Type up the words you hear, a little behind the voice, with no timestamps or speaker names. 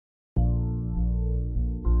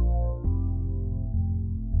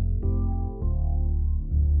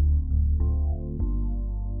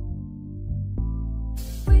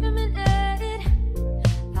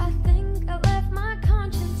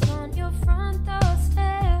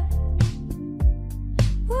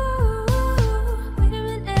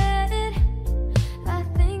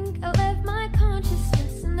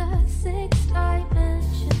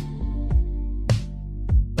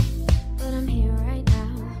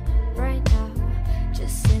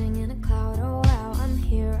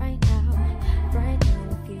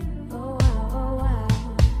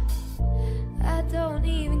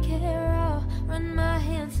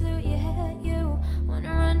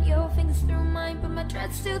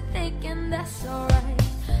thread's too thick and that's alright.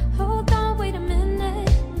 Hold on, wait a minute.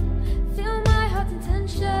 Feel my heart's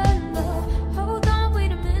intention. Oh, hold on,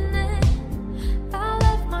 wait a minute. I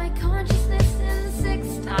left my consciousness in the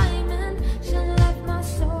sixth dimension. Left my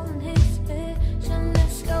soul in his vision.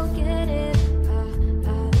 Let's go get it.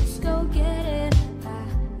 Let's go get it.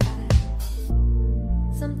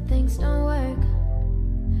 Some things don't work.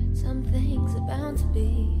 Some things are bound to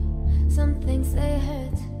be. Some things they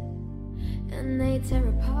hurt and they tear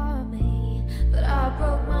apart me. But I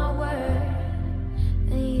broke my word,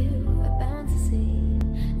 and you are bound to see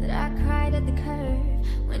that I cried at the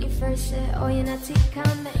curve when you first said, oh, you're not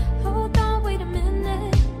coming. Hold on, wait a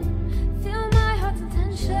minute. Feel my heart's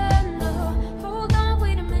intention. Oh, hold on,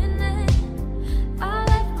 wait a minute. I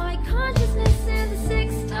left my consciousness in the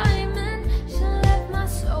sixth dimension. Left my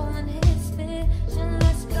soul in his vision.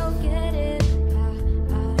 Let's go get it.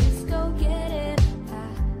 Let's go get it.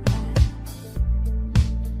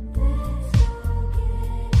 Let's go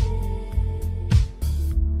get it.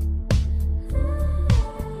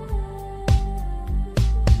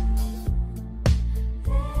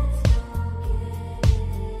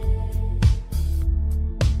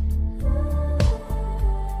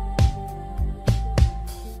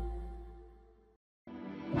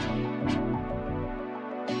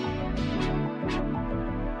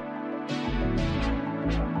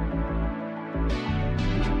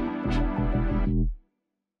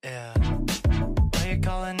 Yeah. Why you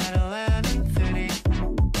calling at 11:30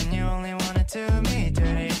 when you only wanna do me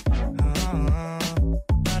dirty?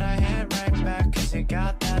 But I hit right back 'cause you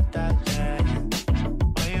got that yeah.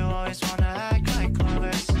 Why you always wanna act like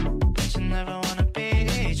lovers, but you never wanna be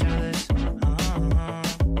each other's?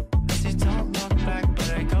 I see don't look back, but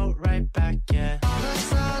I go right back, yeah. All of a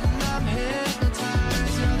sudden I'm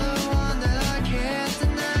hypnotized. You're the one that I can't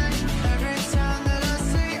deny. Every time that I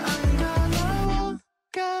say I'm gonna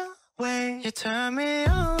walk away, you turn me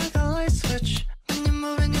on like a light switch when you're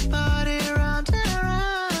moving your body around and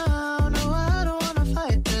around. No, I don't wanna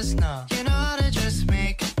fight this, no. You know how to just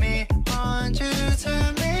make me want you.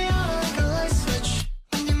 Turn me on like a light switch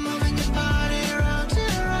when you're moving your body around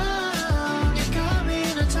and around. You got me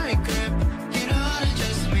in a tight grip. You know how to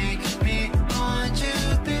just make me want you,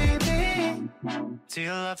 baby. Do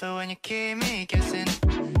you love it when you keep me guessing?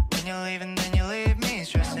 When you're leaving, then you leave me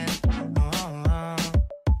stressing.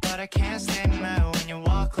 But I can't stay mad when you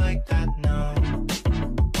walk like that, no.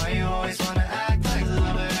 Why you always wanna act like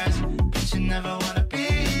lovers, but you never wanna be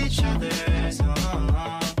each other's?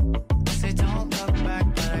 I say don't look back,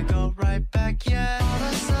 but I go right back, yeah. All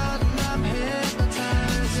of a sudden I'm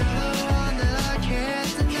hypnotized. You're the one that I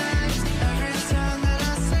can't deny. Every time that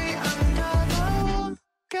I say I'm gonna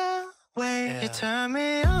walk away, yeah. You turn me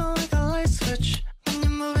on like a light switch when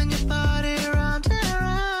you're moving your body around and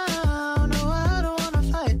around. No, I don't wanna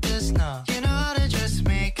fight this, no. You know how to just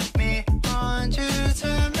make me want you.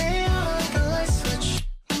 Turn me on like a light switch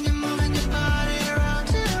when you're moving your body around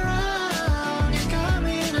and around. You got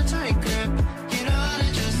me in a tight grip. You know how to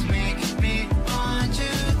just make me want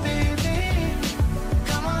you, baby.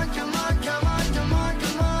 Come on, come on, come on, come on,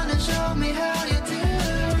 come on and show me how you do.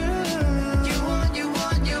 You want, you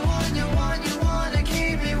want, you want, you want, you want to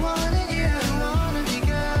keep me wanting you. Wanna be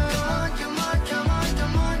good. Come on, come on, come on,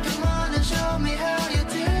 come on, come on and show me how you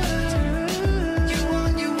do. You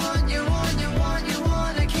want, you want, you want, you want, you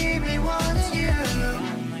want to keep me wanting you.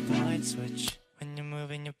 Like a light switch when you're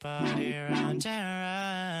moving your body around and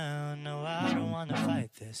around. No, I don't wanna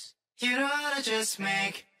fight this. You know how to just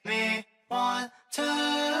make me want to.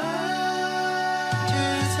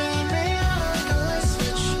 Turn me on like a light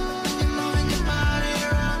switch when you're moving your body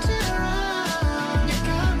around and around. You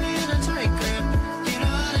got me in a tight grip. You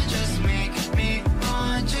know how to just make me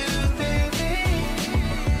want you, baby.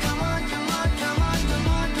 Come on, come on, come on, come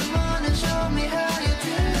on, come on and show me how you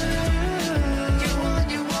do. You want,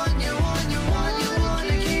 you want, you want, you want, you want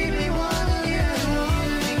to keep me wanting you.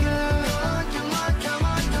 Come on, come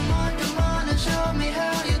on, come on, come on and show me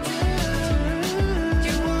how you do.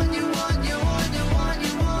 You want, you want, you want, you want,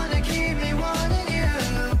 you want to keep me wanting you.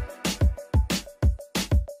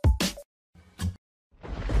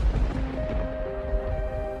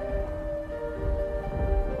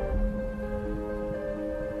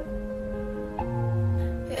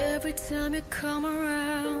 Every time you come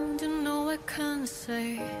around, you know I can't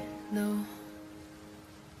say no.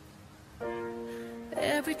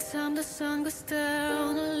 Every time the sun goes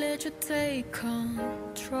down, I let you take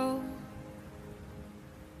control.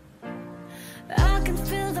 I can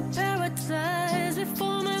feel the paradise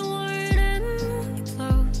before my word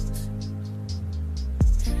implodes.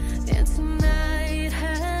 And tonight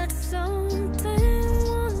had something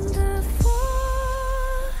wonderful.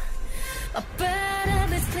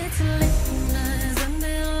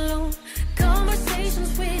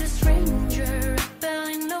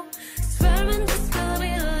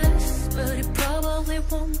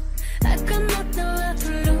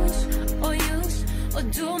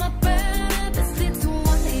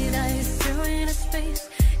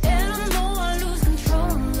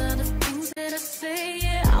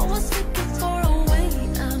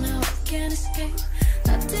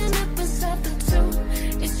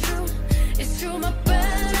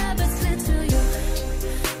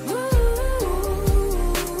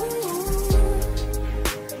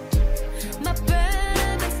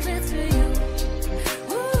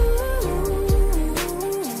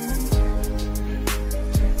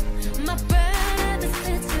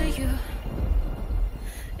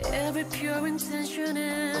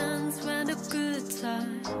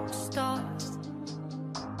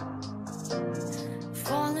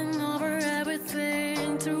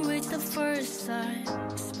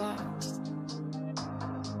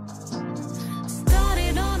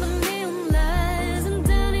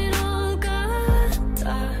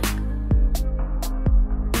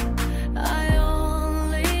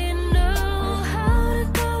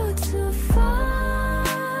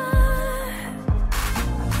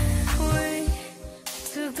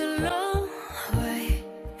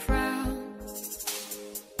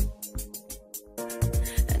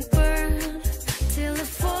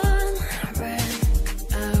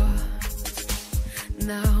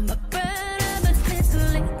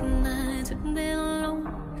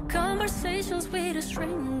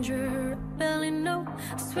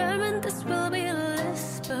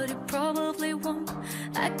 but it probably won't.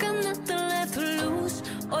 I got nothing left to lose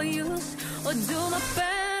or use or do. My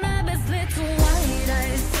bad habits lead to white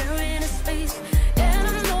eyes staring into space, and I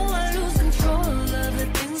know I lose control of the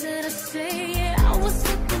things that I say. Yeah, I was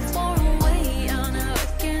looking for a way out, now I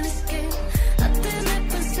can't escape. Nothing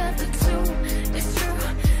happens after two. It's true,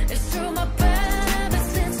 it's true. My bad habits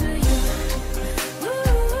lead to you.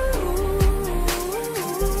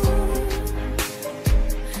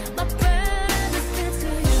 My bad habits lead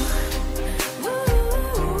to you.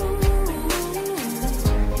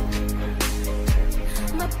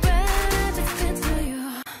 My bad habits lead to you.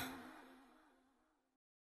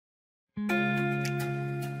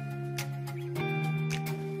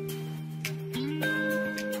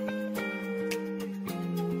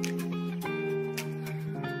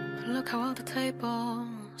 Look how all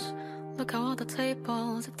the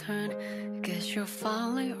tables have turned. Guess you're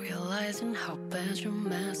finally realizing how bad you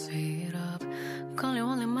mess it up. Girl, you're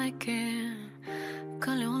only making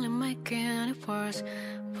it worse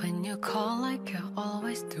when you call like you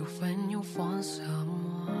always do when you want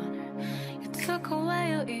someone. You took away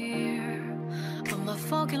your ear of my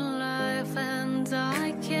fucking life, and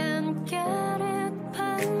I can't get it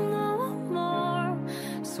back no more.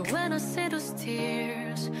 So when I see those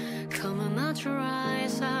tears coming out your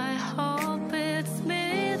eyes, I hope it's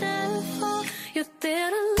me that fall. You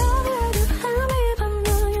didn't love it, you had me, but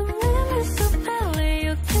now you leave me so badly.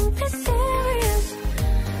 You can't be serious,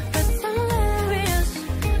 that's hilarious.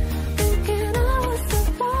 Thinking I was the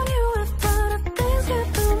one you after the things you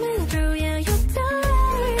put me through. Yeah, you're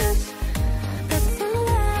delirious, that's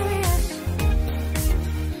hilarious.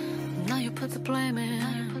 Now you put the blame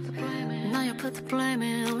in, now you put the blame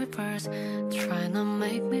in reverse, trying to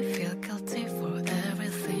make me feel guilty for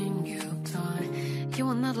everything you've done. You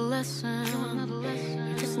another lesson,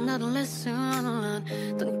 you're just another lesson.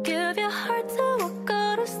 Don't give your heart to a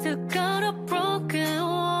God who still got a broken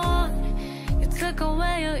one. You took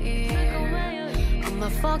away your ear on my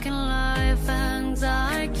fucking life, and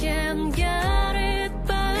I can't get it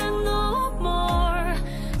back no more.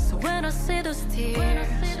 So when I see those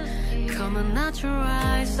tears coming out your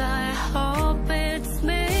eyes, I hope it's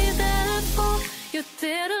me that fall. You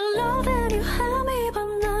didn't love it, you had me, but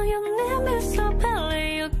now you need me so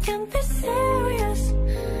badly. You can't be serious,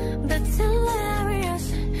 that's hilarious.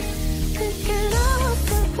 Thinking I was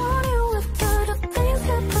the one you after the things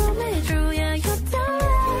that put me through. Yeah, you're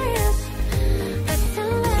delirious, that's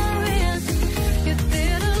hilarious. You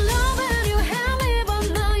didn't love it, you had me, but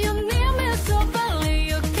now you need me so badly.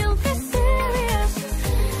 You can't be serious,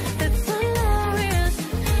 that's hilarious.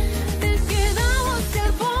 Thinking I was the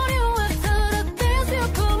one you after the things you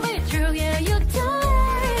put me through. Yeah, you're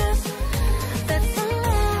delirious, that's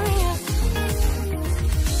hilarious.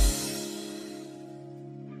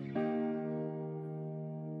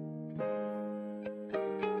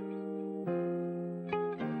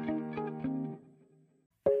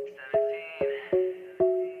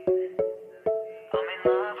 I'm in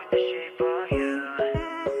love with the shape of you.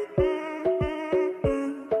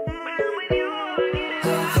 When I'm with you,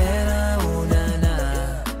 Havana, ooh, na, na.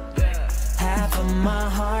 Half of my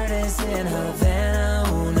heart is in Havana,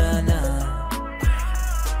 ooh, na, na.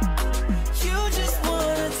 You just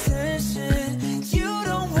want attention, you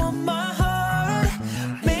don't want my heart.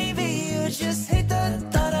 Maybe you just hate the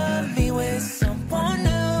thought of me with someone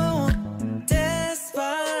new.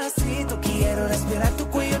 Despacito, quiero respirar tu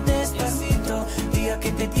cuello despacito. Diga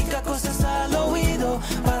que te diga cosas al oído,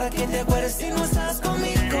 para que te acuerdes si no estás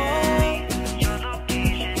conmigo.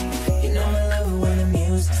 You know I love it when the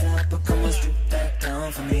music's loud, but come on, strip that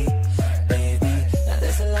down for me, baby. Now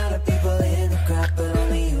there's a lot of people in the crowd, but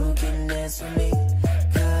only you can dance with me.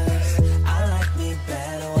 'Cause I like me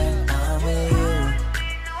better when I'm with you.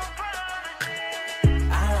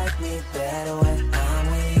 I like me better when I'm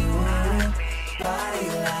with you. Body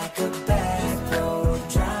like a back road,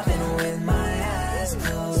 driving with my eyes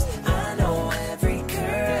closed. I know every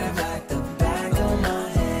curve like the back of my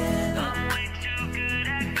hand.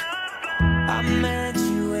 I met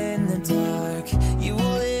you in the dark, you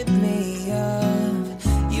lit me up.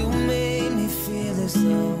 You made me feel as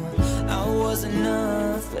though I was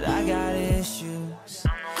enough, but I got issues.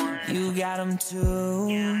 You got them too.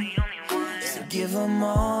 So give them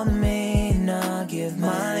all to me, and I'll give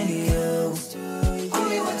mine to you. All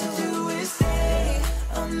you want to do is stay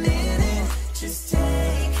a minute, just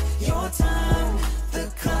take your time. The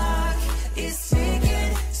clock is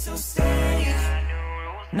ticking, so stay.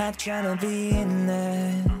 Not trying to be in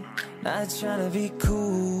there, not trying to be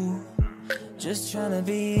cool, just trying to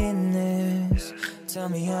be in this. Tell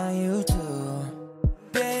me how you do.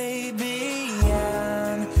 Baby,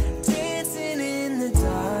 I'm dancing in the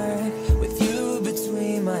dark.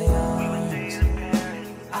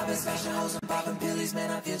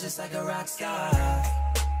 rock star.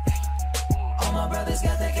 All my brothers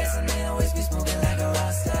got that gas and they always be smoking like a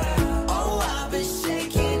rock star. Oh, I've been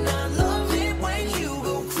shaking, I love it when you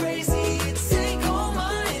go crazy. You take all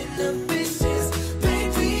my inhibitions,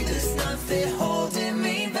 baby, there's nothing holding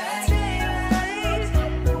me back.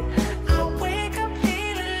 I wake up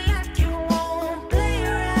feeling like you won't play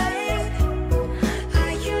right.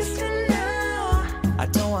 I used to know. I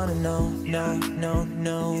don't wanna know, no, no,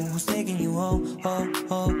 no, who's taking you home, home,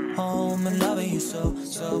 home, home, and loving you so,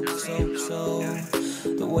 so, so, so,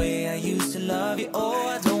 the way I used to love you. Oh,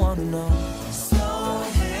 I don't wanna know. Slow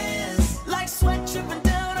hands, like sweat dripping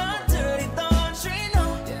down on dirty laundry. No,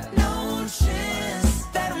 no chance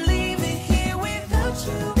that I'm leaving here without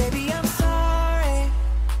you. Baby, I'm sorry,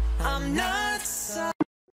 I'm not sorry.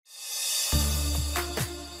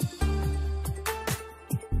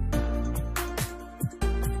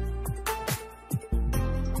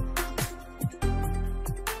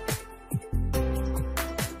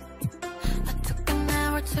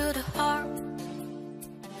 To the heart,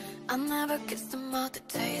 I never kissed a mouth that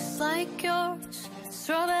tastes like yours.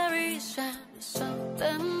 Strawberries and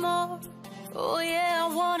something more. Oh yeah,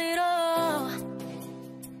 I want it all.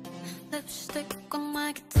 Lipstick on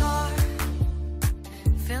my guitar.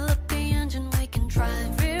 Fill up the engine, we can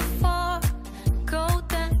drive it far. Go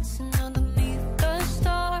dancing underneath the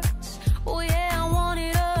stars. Oh yeah, I want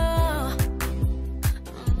it all.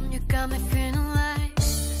 You got me feeling like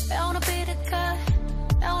I wanna be the guy.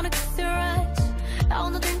 I wanna kiss your eyes, I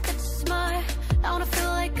wanna drink at your smile, I wanna feel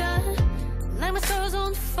like my soul's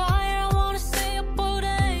on fire. I wanna stay up all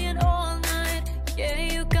day and all night. Yeah,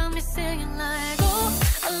 you got me singing like, oh,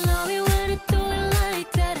 I love you when you do it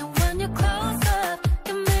like that. And when you close up,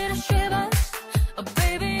 you made a shivers. Oh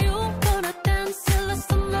baby, you wanna dance till the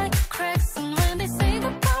sunlight cracks. And when they say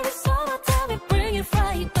the party's over, tell me bring it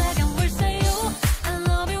right back. And we'll say, oh, I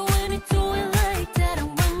love you when you do it like that.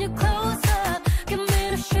 And when you close up, you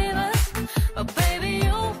made a shivers. Oh baby,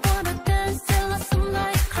 you wanna dance till the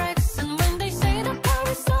sunlight cracks. And when they say the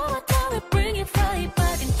party's over, tell me bring it right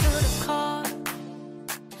back into the car.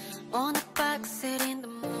 On the back seat in the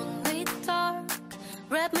moonlit dark.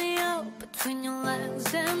 Wrap me up between your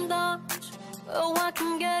legs and arms. Oh, I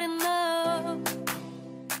can get enough.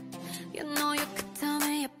 You know you could tear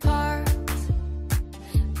me apart.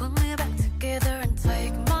 Put me back together and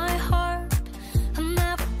take my heart. I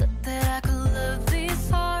never thought that I could love this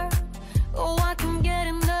hard. Oh, I can get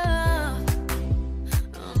enough.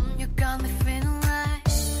 You got me feeling like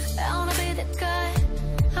I wanna be that guy.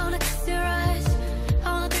 I wanna kiss your eyes,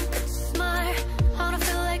 I wanna drink at your smile, I wanna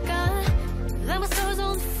feel like my soul's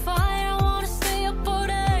on fire. I wanna stay up all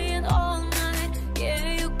day and all night.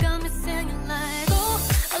 Yeah, you got me singing like, oh,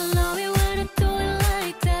 I love you when you do it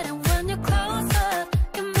like that. And when you close up,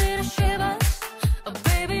 you made a shivers. Oh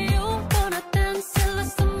baby, you wanna dance till the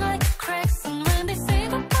sunlight cracks. And when they say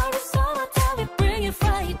the party's over, tell me bring it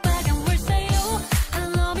right back. And we'll say, oh, I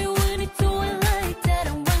love you when you do it like that.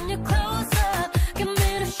 And when you close up, you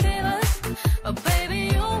made a shivers. Oh baby,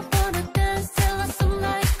 you wanna dance till the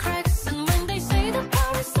sunlight cracks. And when they say the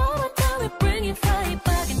party's over, tell me bring it right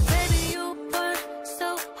back. And baby, you burn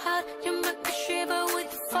so hot, you make me shiver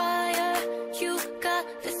with fire. You got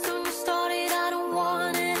this when you started, I don't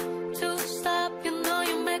want it to stop. You know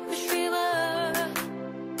you make me shiver.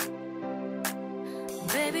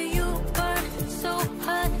 Baby, you burn so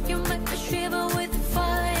hot, you make me shiver with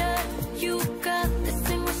fire. You got this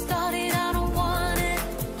thing we started, I don't want it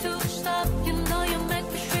to stop. You know you make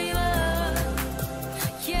me shiver.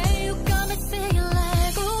 Yeah, you got me singing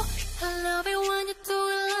like, ooh, I love it when you do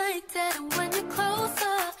it like that. And when you close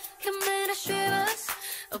up, you made a shivers.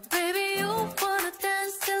 Oh baby, you wanna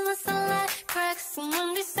dance till the sunlight cracks. And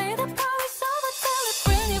when they say the party's over, tell me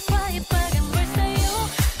bring it right back. And we say, oh,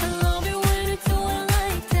 I love it when you do it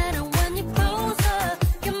like that. And when you close up,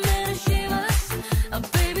 you made a shivers. Oh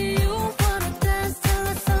baby, you wanna dance till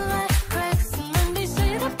the sunlight cracks. And when they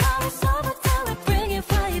say the party's over, tell me bring it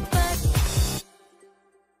right back.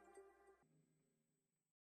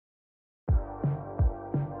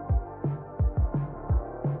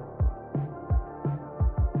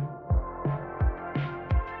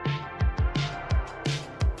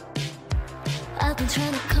 I've been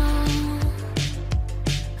trying to come.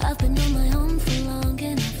 I've been on my own for long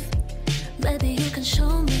enough. Maybe you can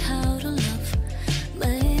show me how to love.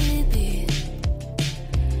 Maybe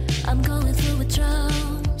I'm going through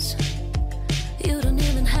withdrawals. You don't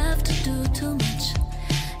even have to do too much.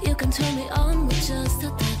 You can turn me on with just a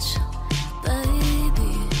touch,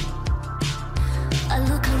 baby. I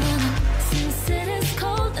look around and since it is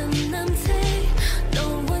cold and empty,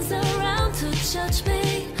 no one's around to judge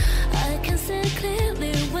me. I can see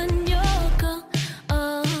clearly when you're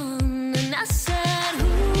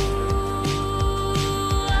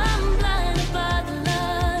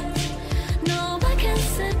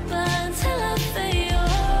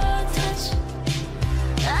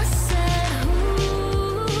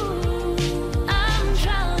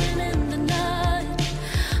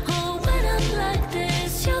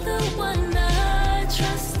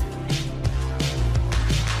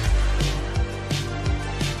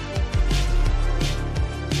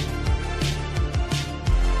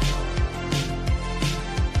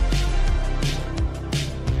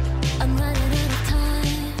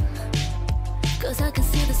 'cause I can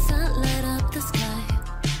see the sun light up the sky.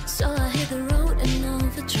 So I hit the road and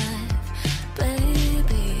overdrive,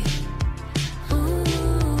 baby.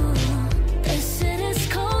 Ooh, this city's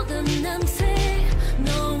cold and empty.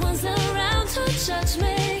 No one's around to judge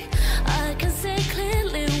me. I can see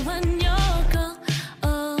clearly when you're gone.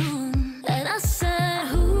 And I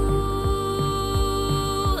said, ooh,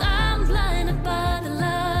 I'm blinded by the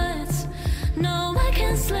lights. No, I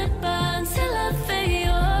can't slip by until I feel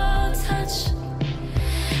your touch.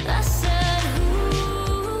 I said,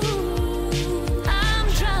 ooh, I'm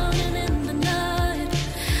drowning in the night.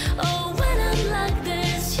 Oh, when I'm like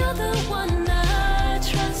this, you're the one I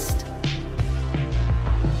trust.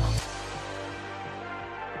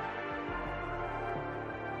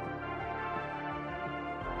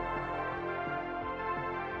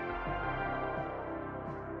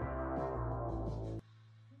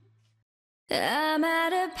 I'm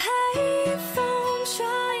at a payphone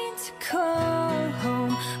trying to call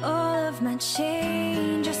home. All of my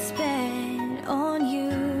change I spent on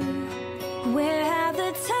you. Where have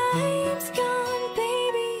the times gone,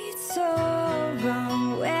 baby? It's so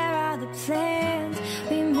wrong. Where are the plans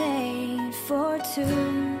we made for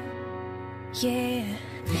two? Yeah,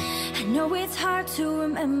 I know it's hard to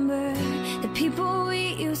remember the people we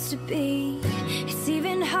used to be. It's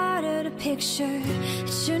even harder to picture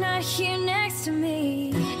that you're not here next to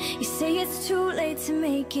me. You say it's too late to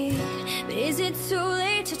make it, but is it too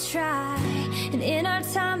late to try? And in our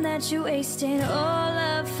time that you wasted, all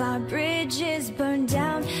of our bridges burned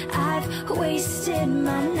down. I've wasted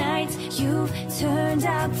my nights, you've turned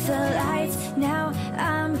out the lights. Now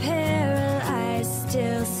I'm paralyzed,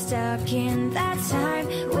 still stuck in that time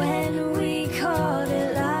when we called it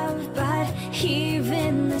love. But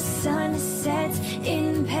even the sun sets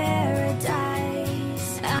in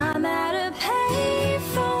paradise. I'm at a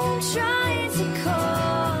payphone trying to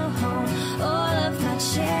call home. All of my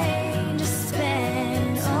change I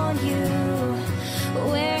spent on you.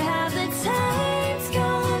 Where have the times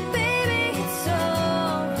gone, baby? It's so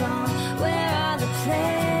wrong. Where are the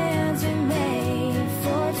plans we made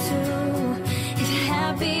for two? If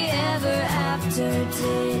happy ever after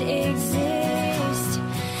did exist,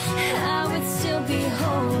 I would still be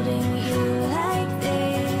holding you like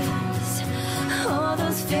this. All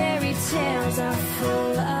those fairy tales are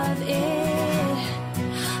full of it.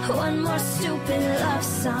 One more stupid love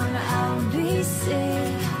song, I'll be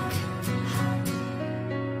sick.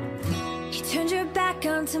 You turned your back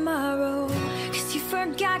on tomorrow, 'cause you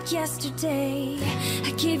forgot yesterday.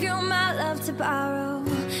 I gave you my love to borrow,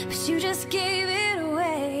 but you just gave it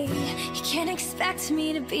away. You can't expect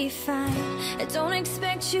me to be fine, I don't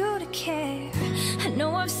expect you to care. I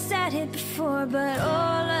know I've said it before, but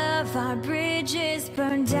all of our bridges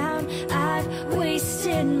burned down. I've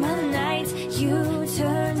wasted my nights, you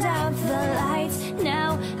turned out the lights. Now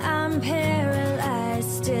I'm paralyzed,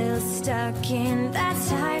 still stuck in that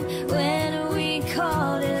time when we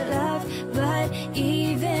called it love. But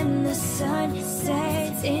even the sun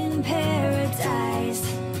sets in paradise.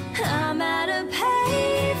 I'm at a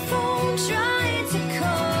payphone trying to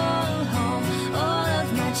call home. All of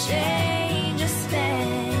my change I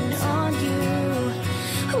spent on you.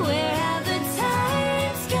 Where have the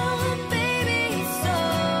times gone, baby? It's so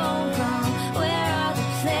wrong. Where are the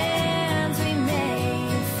plans we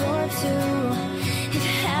made for two? If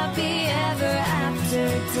happy ever after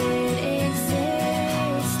did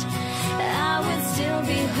exist, I would still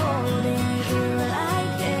be holding you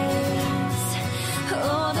like this.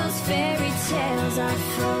 All those fairy tales are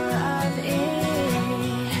full of it.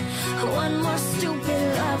 One more stupid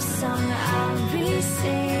love song, I'll be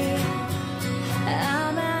sick.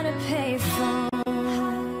 I'm at a payphone.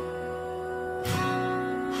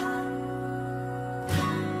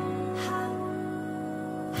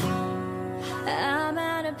 I'm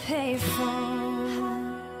at a payphone.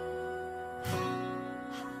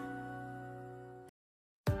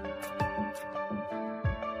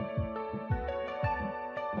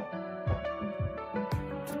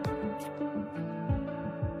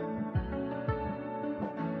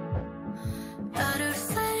 Out of the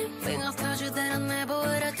same thing, I've told you that I never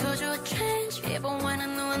would. I told you I'd change, even when I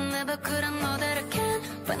knew I never could. I know that I can,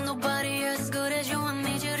 but nobody as good as you. I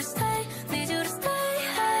need you to stay, need you to stay.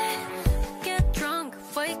 Hey, get drunk,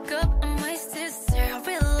 wake up, I'm wasted. I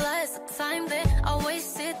realize the time that I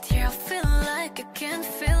wasted here. I feel like I can't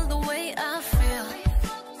feel the way I feel.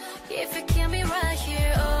 If it can't be right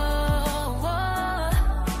here, oh, oh,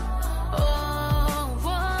 oh,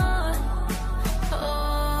 oh,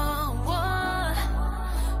 oh,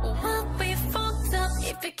 oh. We'll be fucked up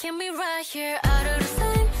if it can't be right here. Out of the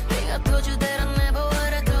same thing, I told you that I never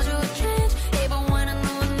would. I told you I'd change, even when I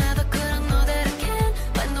knew I never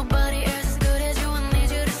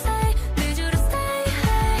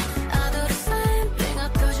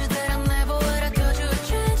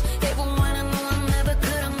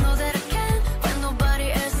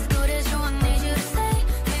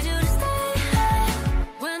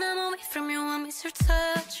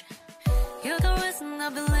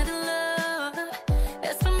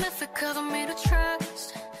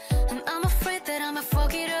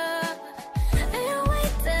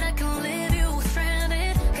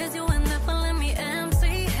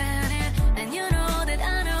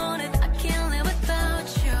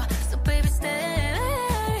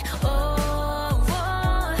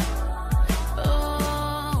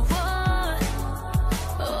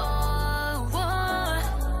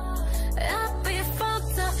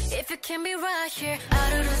can be right here. I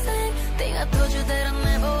do the same thing. I told you that I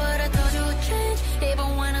never would. I told you would change.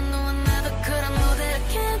 Even when I knew I never could, I know that I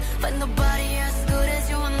can. But nobody as good as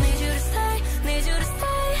you. I need you to stay, need you to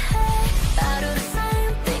stay. Hey, I do the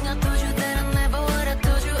same thing. I told you that I never would. I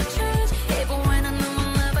told you would change. Even when I knew I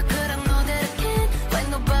never could, I know that I can. But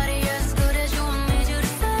nobody as good as you. I need you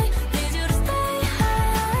to stay, need you to stay.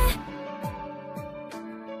 Hey.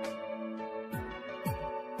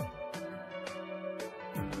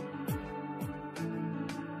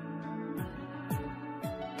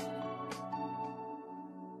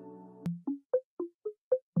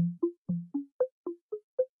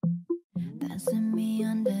 Dancing me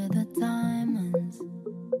under the diamonds,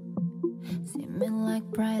 see me like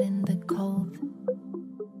bright in the cold.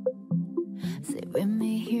 Sit with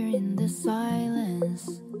me here in the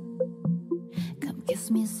silence, come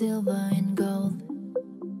kiss me silver and gold.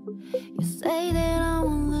 You say that I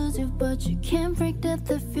won't lose you, but you can't predict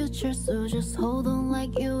the future, so just hold on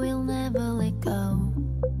like you will never let go.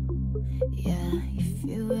 Yeah, if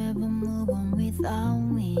you ever move on without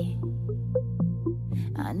me,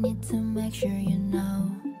 I need to make sure you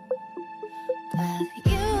know that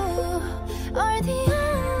you are the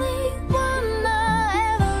only one I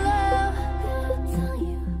ever love.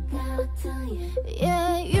 Gotta tell you,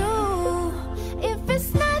 yeah, you. If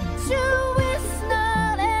it's not you, it's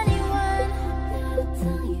not anyone.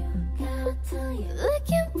 Gotta tell you.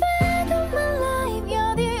 Looking back on my life,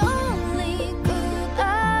 you're the only good I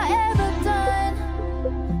ever done.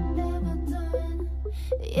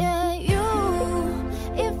 Yeah, you.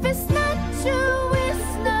 If it's not you, it's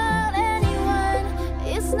not anyone.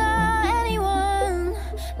 It's not anyone,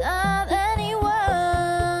 not anyone.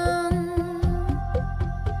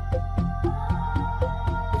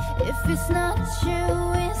 If it's not you,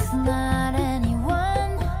 it's not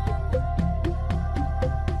anyone.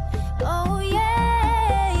 Oh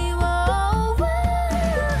yeah, oh,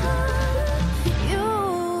 you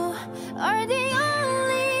are the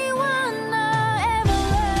only one I ever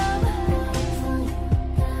love.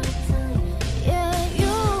 Yeah,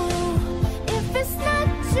 you. If it's not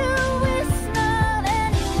you, it's not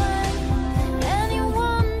anyone,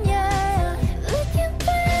 anyone, yeah. Looking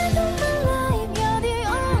back on my life, you're the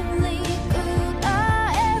only good I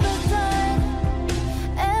ever done,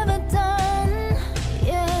 ever done.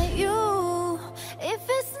 Yeah, you. If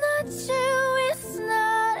it's not you, it's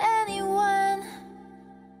not anyone.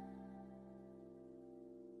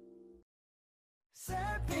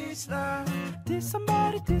 Savage love. Did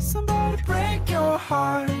somebody break your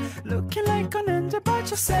heart? Looking like an angel, but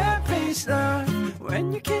you're savage love.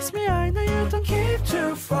 When you kiss me, I know you don't keep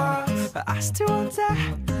too far, but I still want that.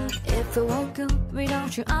 If it won't go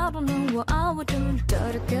without you, I don't know what I would do.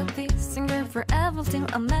 Gotta get this and live forever till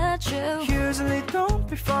I met you. Usually don't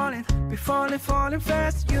be falling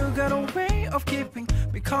fast. You got a way of keeping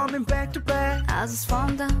me coming back to back. I just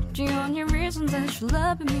found out the only reason that you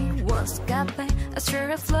love me was to get back. I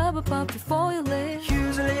sure I've loved about before you leave.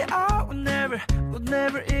 Usually I would never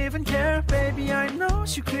even care. Baby, I know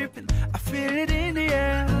you're creeping, I feel it in the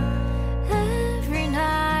air. Every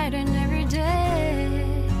night and every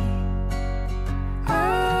day,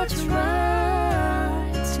 I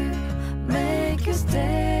try to make you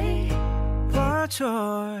stay. But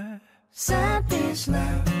you're Savage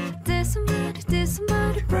love. Did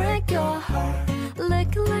somebody break your heart?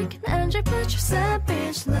 Looking like an angel, but you're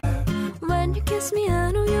savage love. When you kiss me,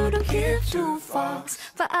 I know you don't give two fucks,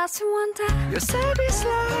 but I still want that. you're savage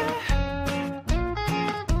love.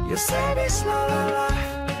 You're savage la la la.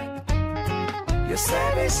 You're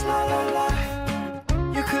savage la la la.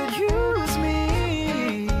 You could use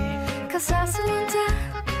me. Cause I still want that.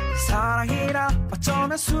 사랑이라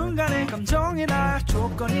어쩌면 순간의 감정이라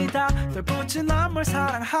조건이다 널 붙인 난 뭘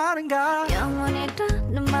사랑하는가.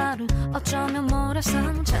 영원이라는 말은 어쩌면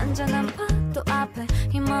모래성 잔잔한 파도 앞에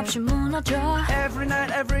힘없이 무너져. Every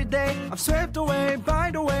night, every day, I'm swept away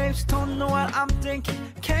by the waves. Don't know what I'm thinking,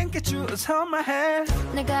 can't get you out of my head.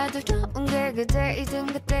 내가 더 좋은 게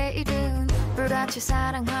그대이든 그때이든 불같이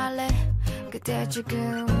사랑할래 그대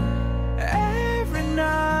지금. Every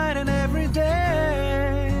night and every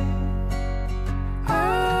day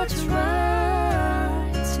I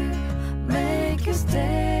try to make you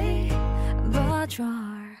stay, but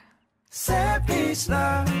you're savage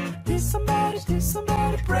love. Did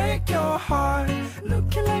somebody break your heart?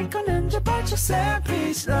 Looking like an angel, but you're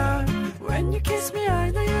savage love. When you kiss me,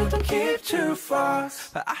 I know you don't keep too far,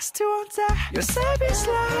 but I still want that. You're savage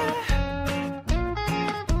love.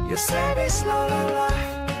 You're savage la la la.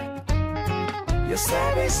 You're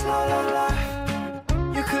savage la la la.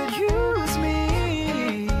 You could use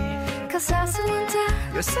me. Cause I still want that.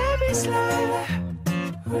 You're savage la la.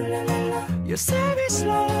 Ooh la la la. You're savage,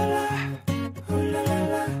 la la la. Ooh la la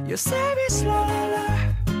la. You're savage, la la la.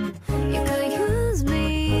 You could use me.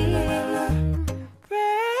 Ooh la la la.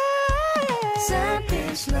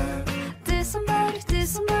 Savage love. Did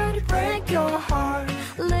somebody break your heart?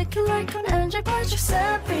 Licking like an angel, but you're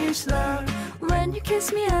savage love. When you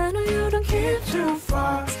kiss me, I know you don't care Keep too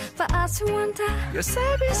far. for us to wonder. You're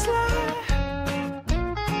savage love.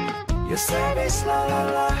 You're savage, la la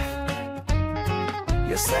la.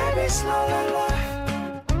 You're savage, la la la.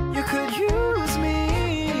 You could use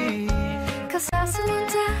me. Cause I still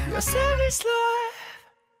wonder. You're savage love.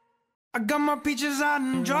 I got my peaches out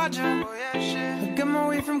in Georgia. Oh yeah, shit. I got my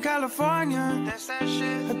weed from California. That's that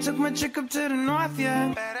shit. I took my chick up to the north,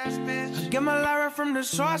 yeah. Badass bitch. I get my Lyra from the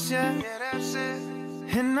source, yeah. Yeah, that's it.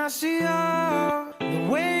 And I see you, the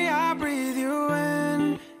way I breathe you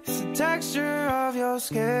in. It's the texture of your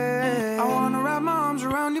skin. I wanna wrap my arms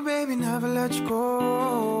around you, baby, never let you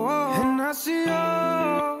go. And I see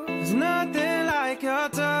you, there's nothing like your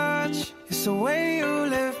touch. It's the way you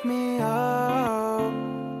lift me up.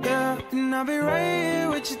 Yeah, and I'll be right here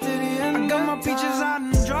with you to the end. I got my peaches out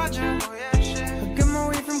in Georgia. Oh yeah, shit. I got my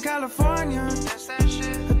weed from California. That's that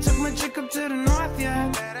shit. I took my chick up to the north,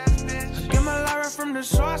 yeah. Badass bitch. I got my Lyra from the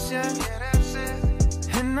source, yeah. Yeah, that's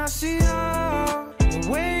it. And I see you, the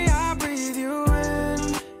way I breathe you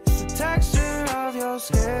in. It's the texture of your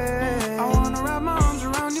skin. I wanna wrap my arms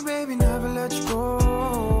around you, baby, never let you go.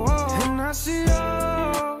 And I see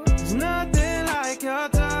you, there's nothing like your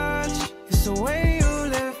touch. It's the way you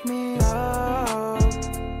lift me up,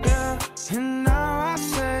 yeah. And now I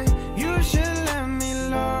say you should let me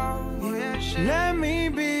love you. Let me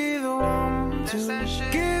be the one to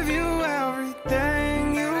give you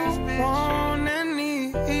everything you want and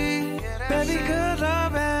need. Baby, good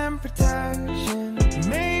love and protection.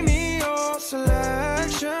 Make me your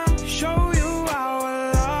selection. Show you how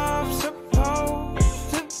love's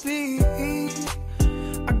supposed to be.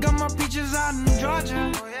 I got my peaches out in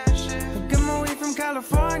Georgia. From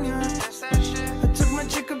California, that's that shit. I took my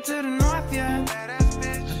chick up to the north, yeah. Badass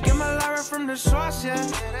bitch. I get my Lyra from the source, yeah.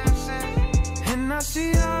 Yeah, that's it. And I see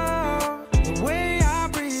you, the way I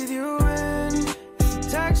breathe you in. It's the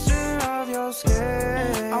texture of your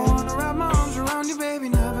skin. I wanna wrap my arms around you, baby,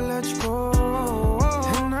 never let you go.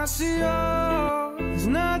 And I see you, there's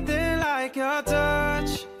nothing like your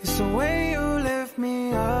touch. It's the way you lift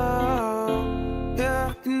me up,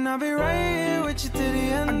 yeah. And I'll be right here with you to the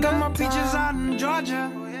end. I got my peaches out in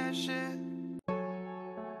Georgia. Oh yeah, shit.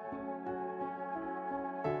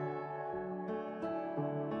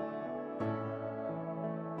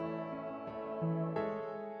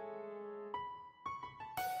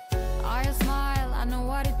 I smile, I know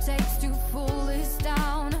what it takes to pull this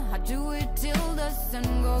down. I do it till the sun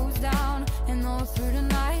goes down and all through the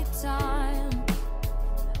night time.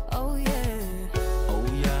 Oh yeah. Oh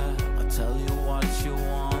yeah, I'll tell you what you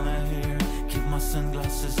wanna hear. Keep my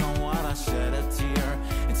sunglasses on while I shed a tear.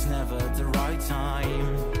 It's never the right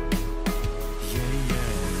time. Yeah,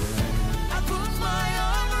 yeah. I put my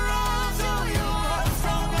arm around so you know how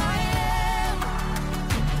strong I am.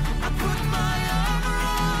 I put my arm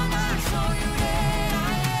around and show you that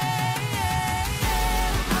I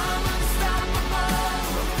am. I'm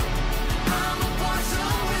unstoppable. I'm a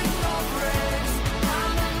portion with no brakes.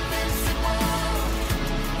 I'm invincible.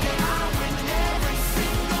 Yeah, I win every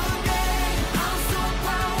single day. I'm so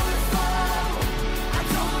powerful. I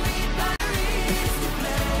don't need batteries.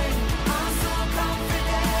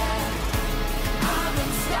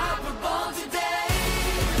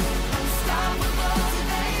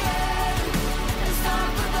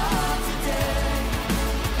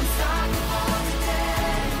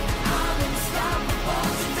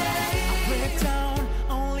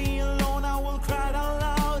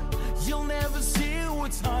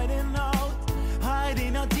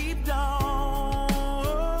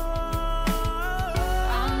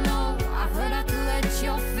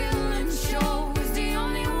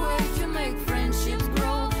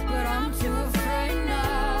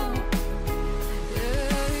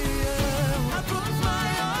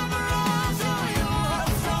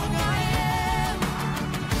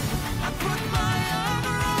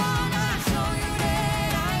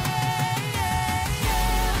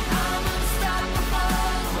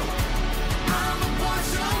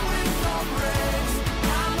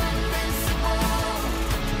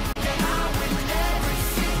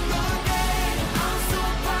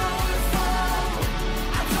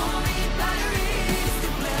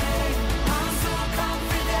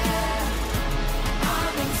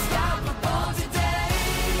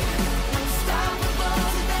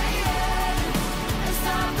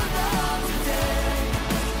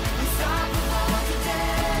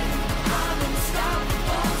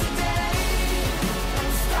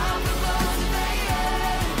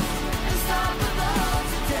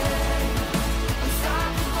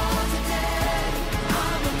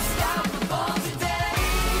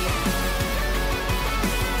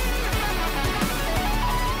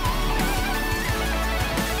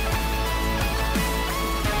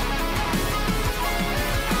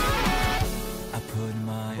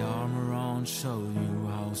 and show you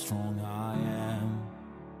how strong I am.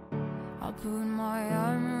 I'll put my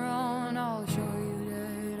armor on, I'll show you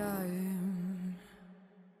that I am.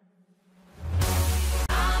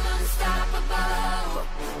 I'm unstoppable,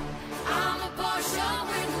 I'm a Porsche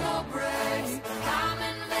with no brakes. I'm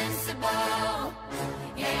invincible,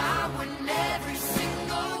 yeah, I win every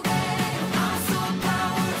single game. I'm so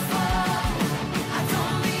powerful, I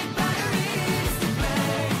don't need batteries to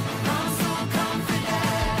break. I'm so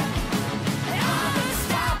confident, I'm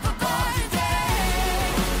unstoppable today.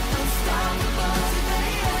 Unstoppable today,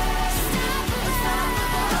 yeah. Unstoppable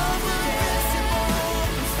today.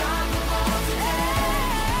 Unstoppable today.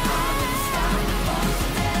 I'm unstoppable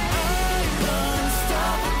today.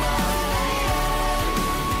 Unstoppable today, yeah.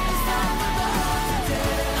 Unstoppable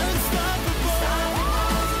today. Unstoppable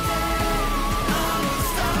today. I'm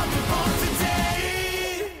unstoppable today.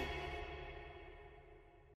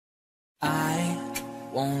 I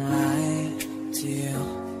won't lie to you.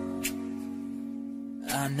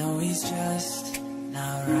 I know he's just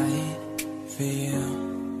not right for you.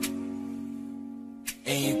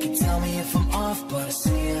 And you can tell me if I'm off, but I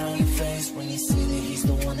see it on your face when you see that he's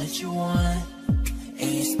the one that you want.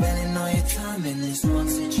 And you're spending all your time in this one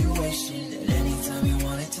situation, and anytime you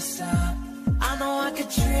want it to stop, I know I could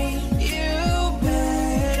treat you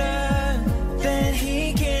better than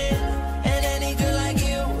he can. And any girl like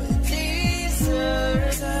you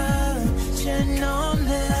deserves a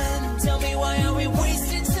gentleman. Tell me, why are we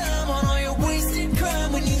wasting time on all your wasted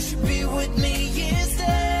crime when you should be with me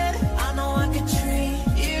instead? I know I could treat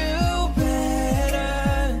you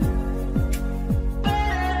better,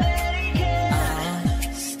 better than he can.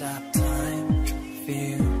 I'll stop time for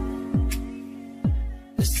you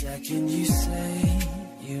the second you say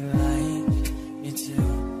you like me too.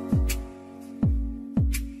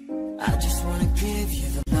 I just wanna give you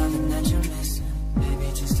the loving that you're missing. Maybe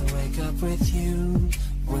just to wake up with you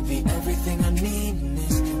would be everything I need, and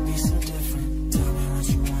this could be so different. Tell me what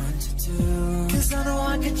you want to do, 'cause I know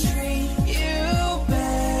I could treat you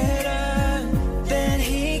better than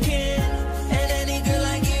he can. And any girl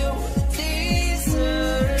like you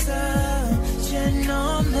deserves a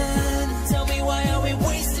gentleman. Tell me, why are we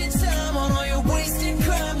wasting time on all your wasted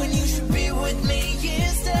crime when you should be with me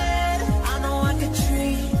instead? I know I could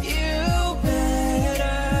treat you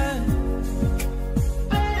better,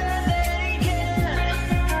 better than he can.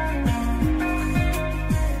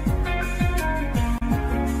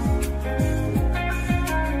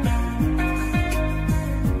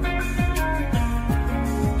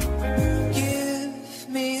 Give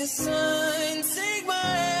me a sign, take my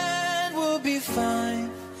hand, we'll be fine.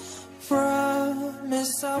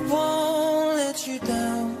 Promise I won't let you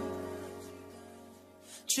down.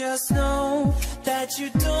 Just know that you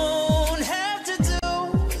don't have to do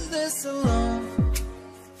this alone.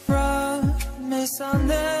 Promise I'll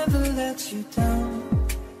never let you down,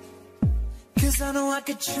 'cause I know I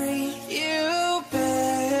could treat you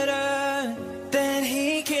better than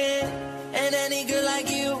he can. And any girl like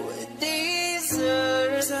you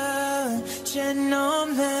deserves a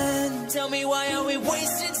gentleman. Tell me, why are we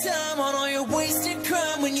wasting time on all your wasted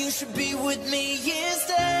crime when you should be with me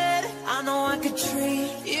instead? I know I could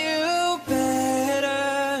treat you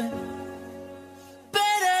better,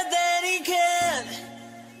 better than he can.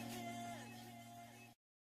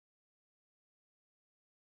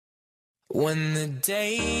 When the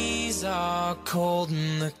days are cold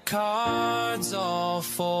and the cards all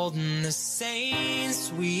fold, and the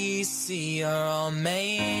saints we see are all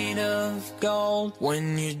made of gold.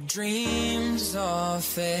 When your dreams are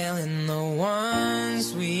failing, the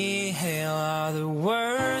ones we hail are the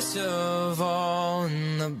worst of all,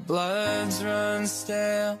 and the bloods run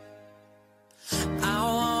stale. I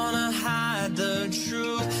wanna hide the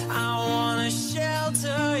truth, I wanna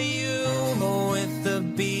shelter you, but with the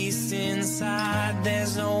beast inside,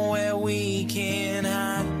 there's nowhere we can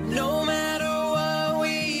hide. No matter what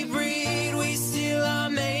we breed, we still are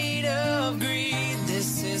made of greed.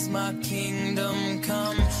 This is my kingdom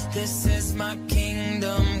come, this is my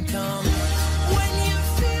kingdom come. When you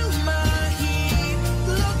feel my heat,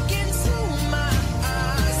 look into my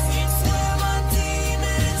eyes. It's where my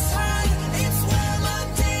demons hide, it's where my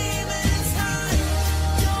demons hide.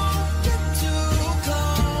 Don't get too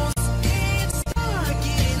close, it's dark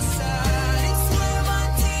inside. It's where my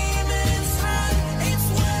demons hide, it's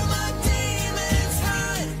where my demons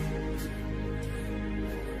hide.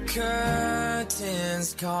 Curtains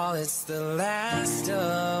call, it's the last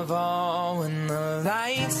of all. When the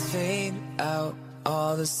lights fade out,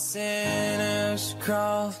 all the sinners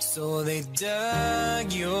crawl. So they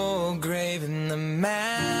dug your grave, and the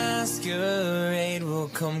masquerade will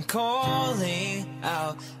come calling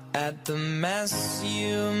out. at the mess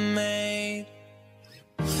you made.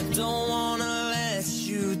 Don't wanna let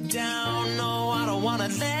you down, no, I don't wanna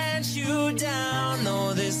let you down.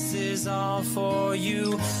 No, this is all for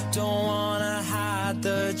you. Don't wanna hide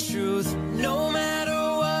the truth. No matter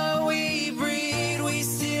what we breed, we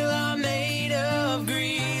still are made of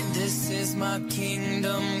greed. This is my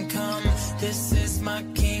kingdom come. This is my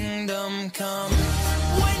kingdom come.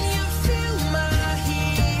 When you feel my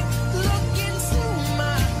heat, look into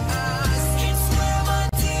my eyes. It's where my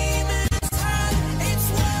demons hide. It's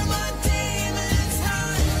where my demons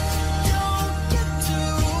hide. Don't get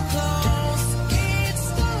too close. It's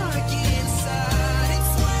dark inside.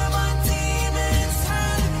 It's where my demons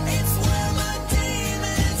hide. It's where my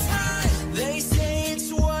demons hide. They say it's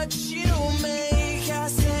what you make. I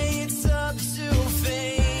say it's up to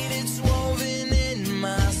fate. It's woven in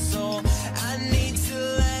my soul. I need to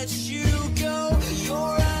let you go.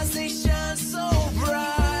 Your eyes, they shine so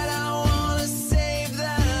bright. I wanna save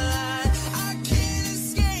that light. I can't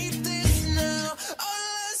escape this now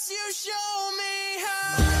unless you show me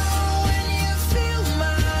how. When you feel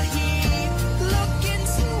my heat, look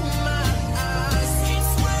into my eyes.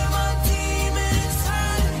 It's where my demons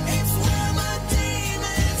hide. It's where my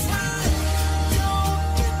demons hide. Don't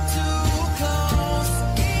get too close.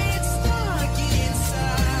 It's dark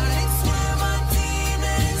inside. It's where my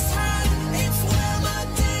demons hide. It's where my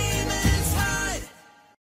demons hide.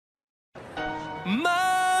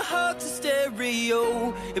 My heart's a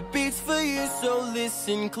stereo, it beats for you, so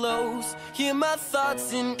listen close. Hear my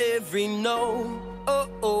thoughts in every note.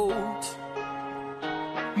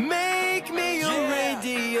 Make me your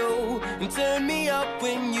radio and turn me up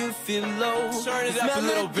when you feel low. Turn it This up a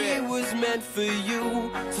little melody bit. was meant for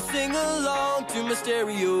you, so sing along to my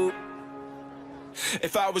stereo.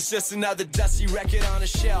 If I was just another dusty record on a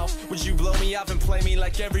shelf, would you blow me up and play me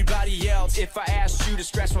like everybody else? If I asked you to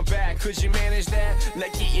scratch my back, could you manage that?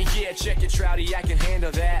 Like, yeah, check it, Trouty, I can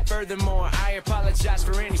handle that. Furthermore, I apologize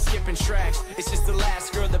for any skipping tracks. It's just the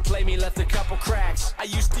last girl that played me left a couple cracks. I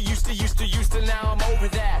used to, now I'm over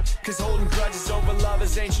that. Cause holding grudges over love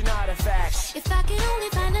is ancient artifacts. If I could only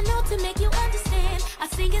find a note to make you understand,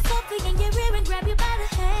 I'd sing it softly in your ear and grab you by the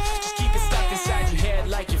hand. Just keep it stuck inside your head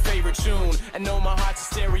like your favorite tune. I know my heart's a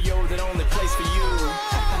stereo that only plays for you.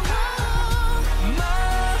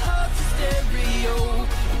 My heart's a stereo,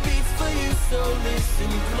 it beats for you, so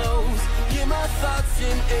listen close. Hear my thoughts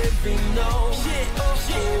in every note.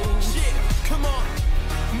 Shit, come on.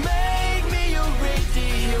 Make me your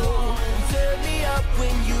radio, turn me up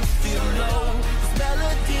when you feel low. This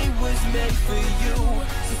melody was meant for you,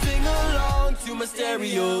 so sing along to my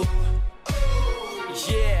stereo.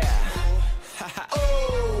 Yeah.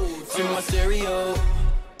 To my stereo.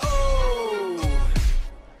 So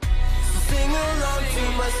sing along to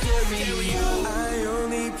my stereo. I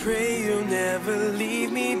only pray you'll never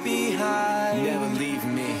leave me behind. Never leave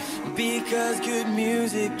me. Because good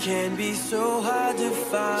music can be so hard to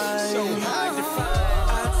find. So hard to find.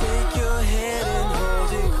 I take your hand and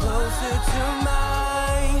hold it closer to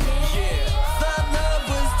mine. Yeah. Thought love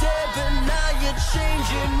was dead, but now you're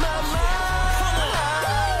changing my mind.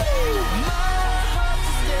 My heart's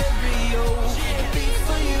a stereo, it beats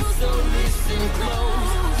for you, so listen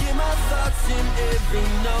close. Hear my thoughts in every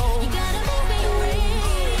note. You gotta make me real.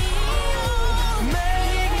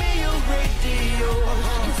 Make me your radio,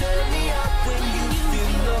 and turn me up when you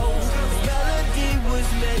feel low. This melody was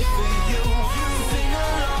meant for you, so sing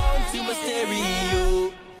along to my stereo.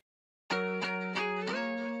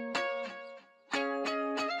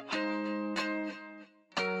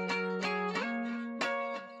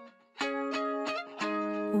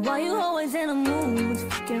 Why you always in a mood?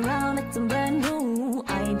 Fucking around acting brand new.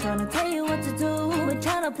 I ain't tryna tell you what to do, but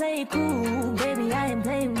tryna play it cool. Baby, I ain't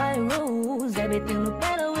playing by rules. Everything look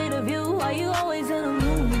better with a view. Why you always in a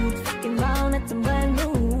mood? Fucking around acting brand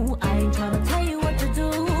new. I ain't tryna tell you what to do,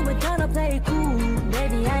 but tryna play it cool.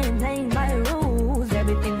 Baby, I ain't playing by rules.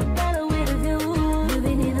 Everything look better with a view. You've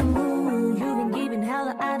been in a mood, you've been giving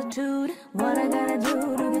hella attitude. What I gotta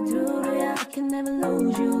do to get through to ya? I can never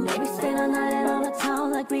lose you. Maybe stay the night out on the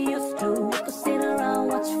town like we used to. We could sit around,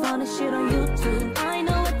 watch funny shit on YouTube. I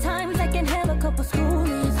know at times I can have a couple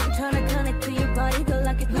schoolies. I'm trying to connect to your body, go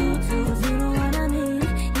like a Bluetooth. You know what I mean,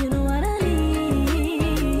 you know what I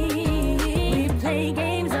need. We play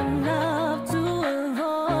games of love to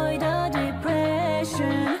avoid the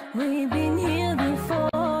depression. We've been here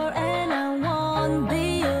before and I won't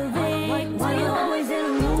be a victim. Why you always in a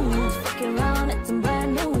mood? Fucking around acting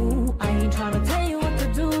brand new. I ain't trying to tell you what to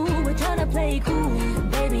do, we're trying to play cool.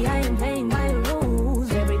 Baby, I ain't playing by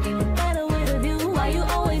rules. Everything is better with a view. Why you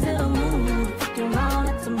always in a mood? Fucking around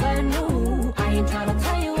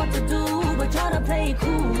play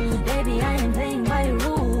cool. Baby, I ain't playing by your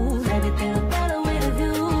rules. Everything look better with a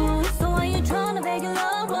view. So why you tryna beg your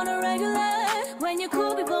love on a regular? When you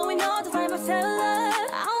could be blowing all the time, but cellular.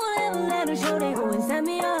 I won't ever let a show they go and set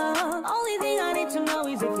me up. Only thing I need to know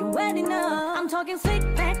is if you're wet enough. I'm talking slick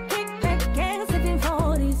back, kick back, gang sipping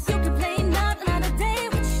 40s. You can play not another day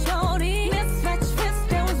with your shorty. Mismatch fist,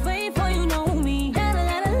 that was way before you know me. Gotta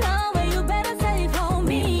let it love where you better say for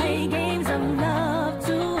me. We play games of love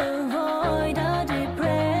to avoid the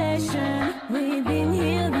depression. We've been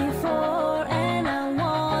here before and I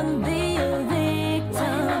won't be a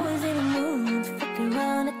victim. I was in a mood, fucking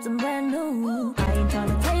around at some brand new. I ain't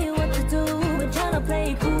tryna tell you what to do, we're tryna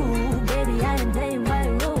play cool. Baby, I ain't playing by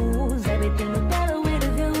the rules. Everything look better with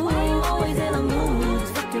a view. I'm always in a mood,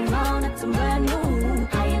 fucking around at some brand new.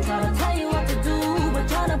 I ain't tryna tell you what to do, we're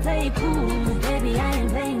tryna play cool. Baby, I ain't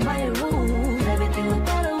playing by the rules. Everything look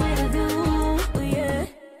better with a view, yeah.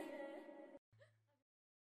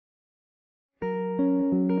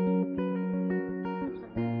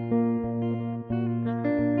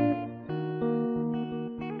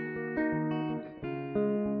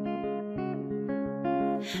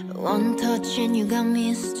 One touch and you got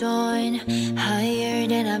me stoned, higher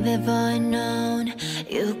than I've ever known.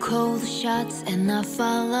 You call the shots and I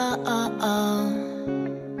follow.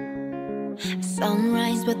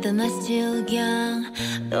 Sunrise but the night's still young.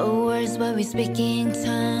 No words but we speak in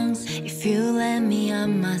tongues. If you let me I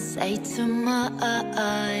must say too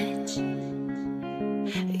much.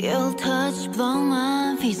 Your touch blow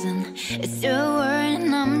my vision. It's your word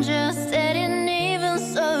and I'm just getting even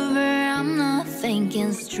sober. I'm not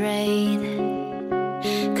thinking straight,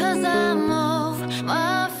 'cause I move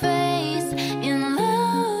my face in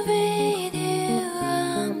love with you.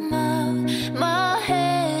 I'm out my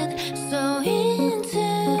head so into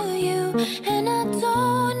you, and I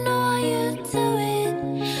don't know how you do it,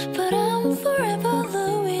 but I'm forever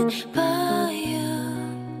loved by you.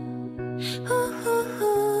 Ooh, ooh,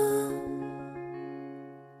 ooh.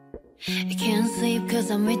 I can't sleep 'cause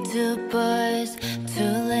I'm with two boys.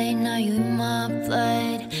 Too late now, you in my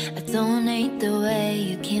blood. I don't hate the way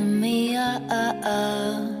you keep me up.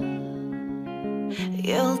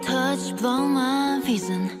 Your touch blow my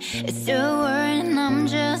vision. It's your word and I'm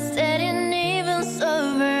just getting even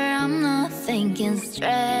sober. I'm not thinking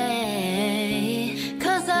straight,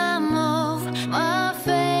 'cause I move my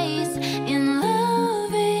face in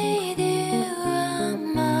love with you.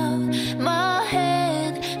 I'm out my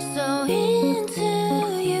head so into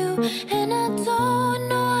you, and I don't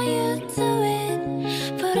know how you do it,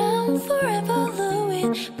 but I'm forever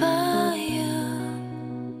loved by you.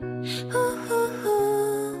 Ooh, ooh, ooh.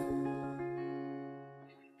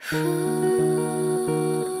 Ooh,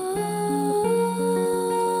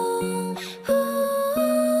 ooh, ooh.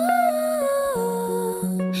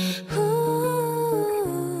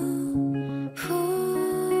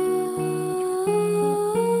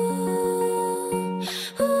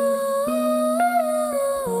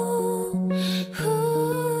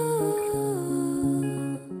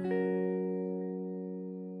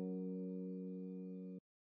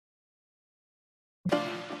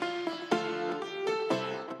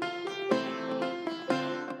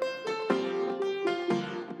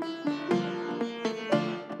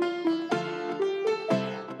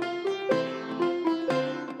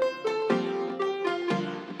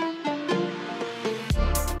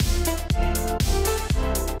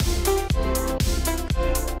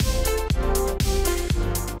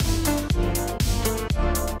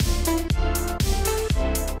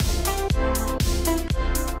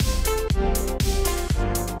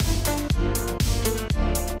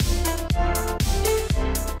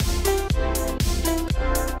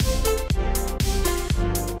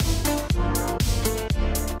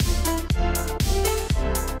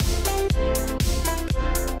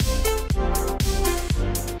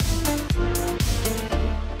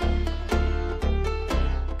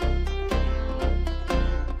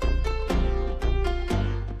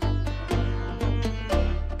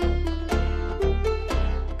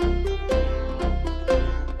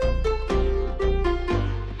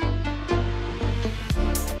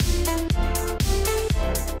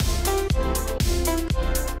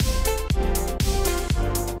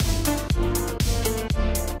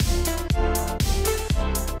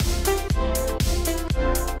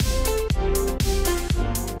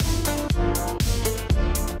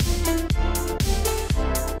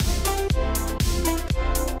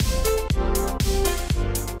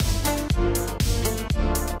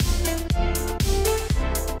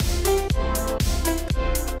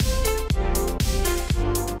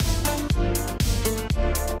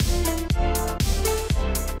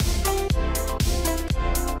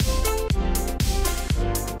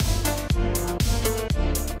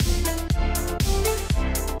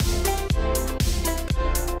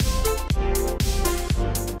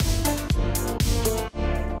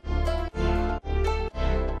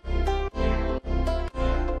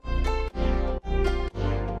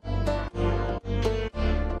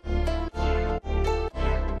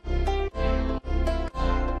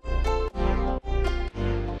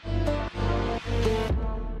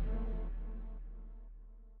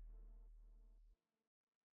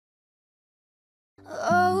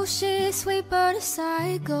 Oh, she's sweet but a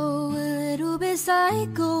psycho, a little bit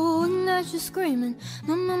psycho, and now she's screaming,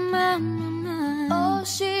 mama, mama, mama. Oh,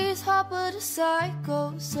 she's hot but a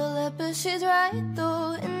psycho, celeb but she's right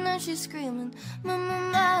though, and now she's screaming, mama,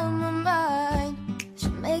 mama, mine. She'll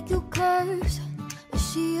make you curse,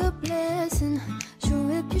 is she a blessing? She'll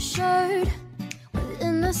rip your shirt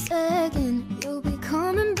within a second. You'll be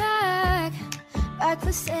coming back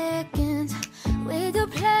for seconds with your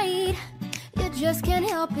plate. You just can't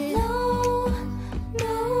help it. No,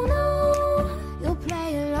 no, no. You'll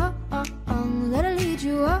play along, let her lead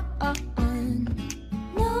you on.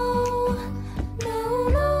 No, no,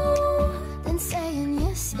 no. Then saying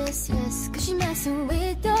yes, yes, yes, 'cause she's messing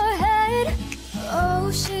with your head.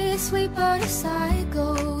 Oh, she's sweet but a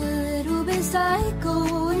psycho, a little bit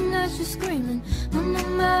psycho, and now she's screaming, mama,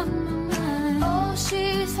 mama, mama. Oh,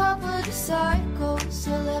 she's hot but a psycho,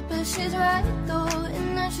 celeb but she's right though,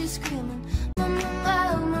 and now she's screaming, mama,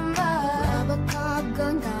 mama, mama. Grab a cop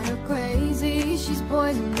gun, got her crazy, she's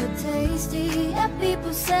poison but tasty. Yeah,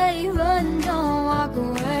 people say run, don't walk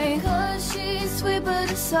away, 'cause she's sweet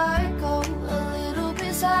but a psycho, a little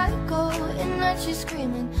bit psycho, and now she's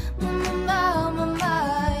screaming, mama, mama,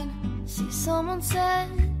 mine. See, someone said,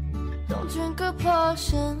 don't drink her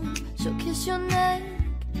potion, she'll kiss your neck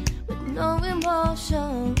with no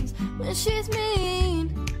emotions. When she's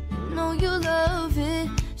mean, you know you love it,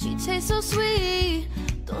 she tastes so sweet,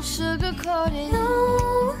 don't sugarcoat it.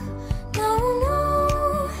 No, no, no.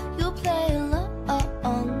 You'll play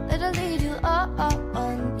along, let her lead you on.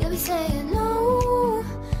 You'll be saying no,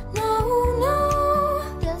 no, no.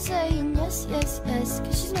 Then saying yes, yes, yes,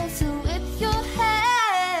 'cause she's messing with your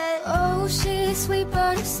head. Oh, she's sweet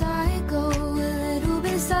but a psycho, a little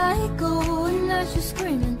bit psycho, and now she's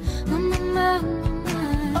screaming, mama, mama,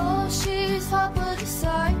 mama. Oh, she's hot but a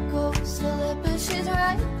psycho, celeb but she's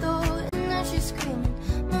right though, and now she's screaming,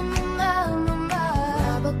 mama, mama, mama.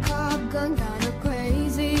 Grab a cop gun, got her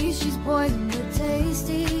crazy, she's poison but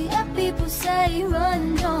tasty. Yeah, people say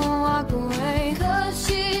run, don't walk away, 'cause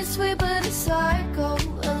she's sweet but a psycho,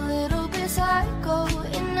 a little bit psycho,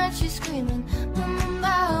 and now she's screaming, mama,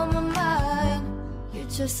 mama, mine.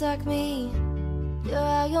 You're just like me, you're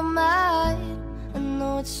out your mind. I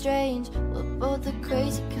know it's strange, we're both the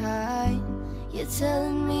crazy kind. You're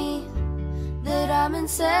telling me that I'm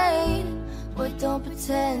insane. Boy, don't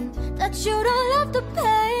pretend that you don't love the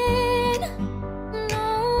pain. No.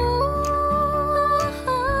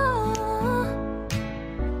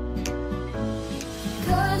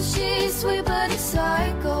 'Cause she's sweet but a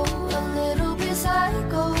psycho, a little bit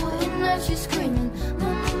psycho, and now she's screaming,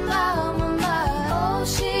 mama, mama, mama. Oh,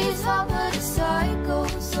 she's hot but a psycho,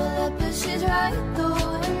 celeb but she's right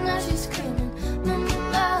though, and now she's screaming, mama,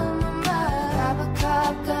 mama, mama. Grab a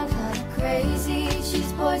cop gun, got her crazy,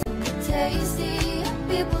 she's poison but tasty.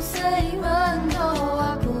 People say run, don't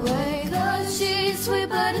walk away, 'cause she's sweet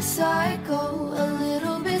but a psycho, a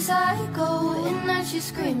little bit psycho, and now she's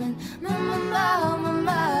screaming, mama, mama,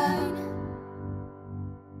 mine.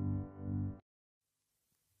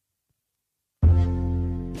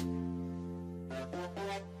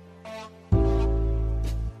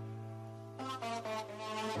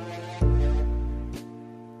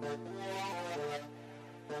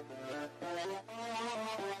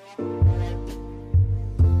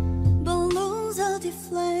 Balloons are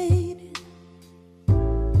deflated,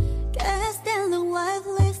 cast in the white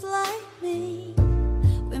lace like me.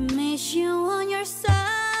 We miss you on your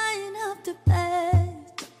side of the bed.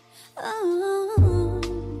 Oh,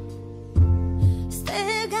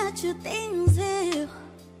 still got your things here.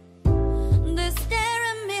 They're staring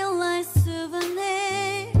at me like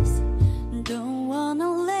souvenirs. Don't wanna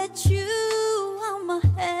let you on my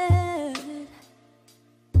head.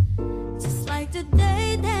 Just like the day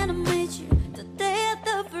that I met you, the day I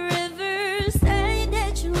thought forever. Say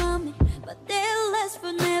that you love me, but they last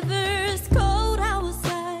forever. It's cold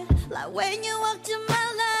outside, like when you walked in my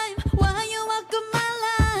life. Why you walk in my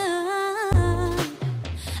life?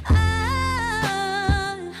 I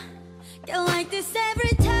get like this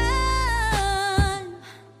every time.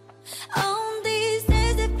 On these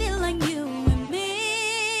days I feel like you and me,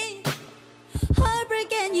 heartbreak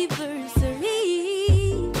anniversary.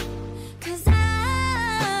 'Cause I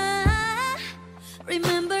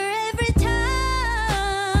remember every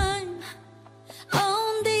time.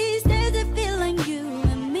 On these days I feel like you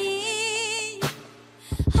and me,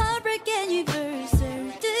 heartbreak anniversary.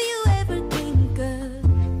 Do you ever think of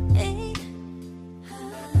it?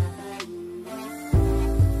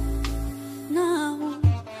 No,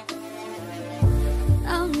 no,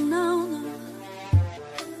 no, no.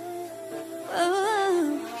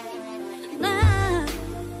 Oh,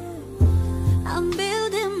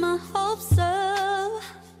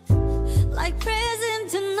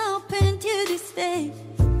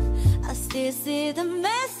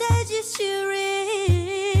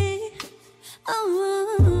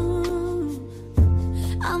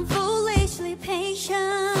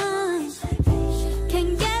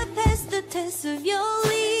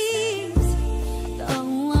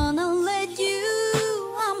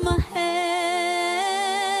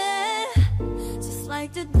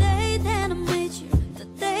 like the day that I met you, the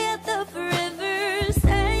day I thought forever.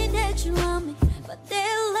 Saying that you love me, but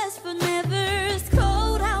they'll last forever. It's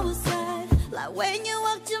cold outside, like when you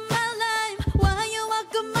walked in my life, when you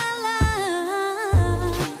walk in my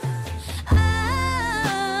life. I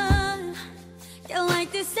get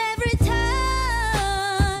like this every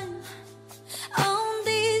time. On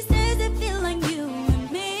these days I feel like you and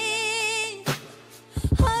me,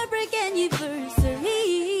 heartbreak anniversary.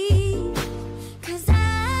 'Cause I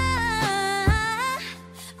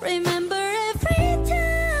remember every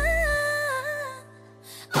time.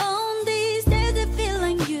 On these days I feel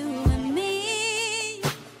like you and me,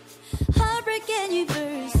 heartbreak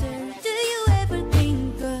anniversary. Do you ever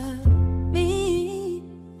think of me?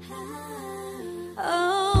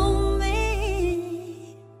 Oh,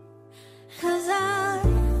 me. 'Cause I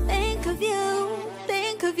think of you,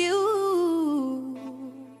 think of you.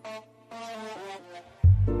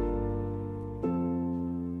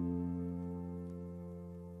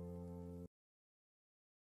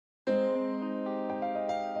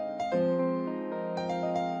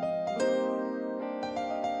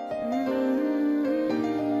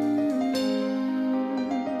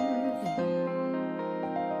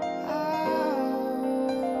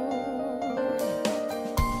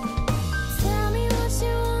 Tell me what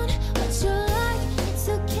you want, what you like, it's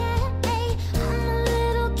okay. I'm a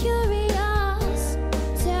little curious.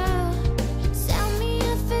 Tell me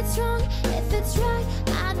if it's wrong, if it's right,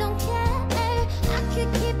 I don't care. I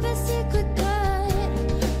could keep a secret, good.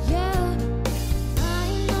 Yeah,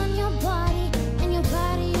 I'm on your body and your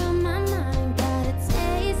body on my mind. Got a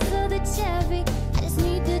taste of the cherry, I just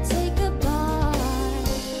need to take a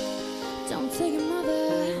bite. Don't take another,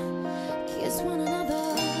 kiss one another,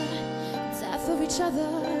 die for each other.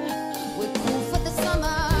 We're cool for the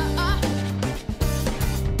summer.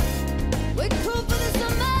 We're cool for the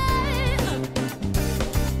summer.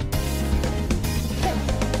 Hey.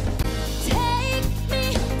 Take me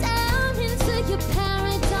down into your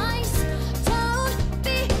paradise. Don't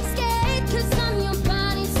be scared, 'cause I'm your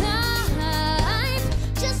body type.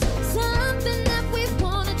 Just something that we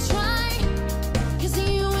wanna try. 'Cause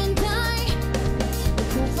you and I, we're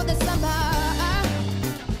cool for the summer.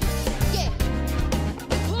 Yeah,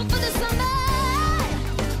 we're cool for the summer.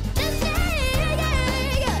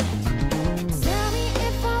 Yeah. Tell me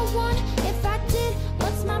if I won, if I did,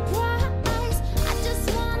 what's my prize? I just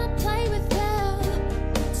wanna play with them.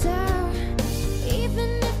 So even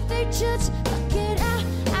if they judge, fuck it out,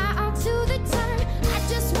 I'll do the time. I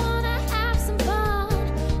just wanna have some fun.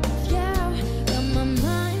 Yeah, got my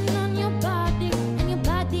mind on your body and your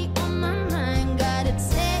body on my mind. Got a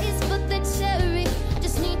taste for the cherry, I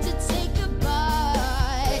just need to take a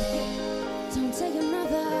bite. Don't take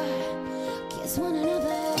another, kiss one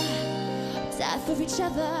another, die for each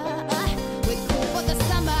other. We're cool for the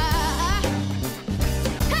summer.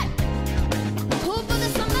 Hey, cool for the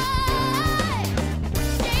summer.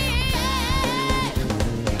 Yeah.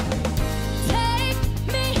 Take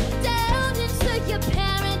me down into your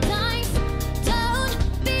paradise. Don't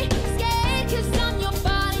be scared, 'cause I'm your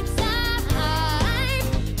body type.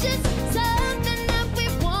 Just something that we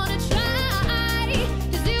wanna try.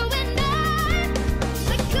 'Cause you and I,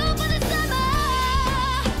 we're cool for the summer.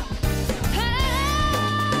 Hey.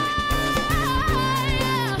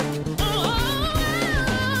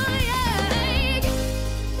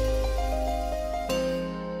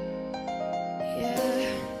 Yeah.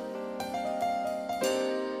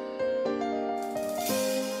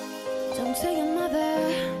 Don't take another,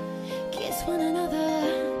 kiss one another,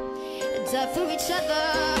 die for each other.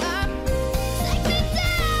 Take me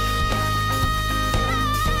down.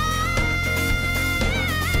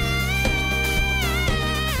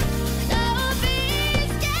 Don't be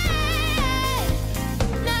scared.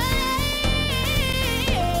 No.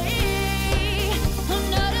 Oh,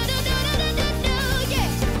 no,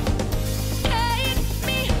 yeah. Take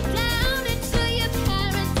me down into your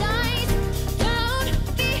paradise. Don't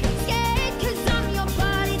be scared, 'cause I'm your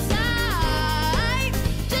body type.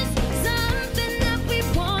 Just something that we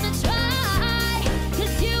wanna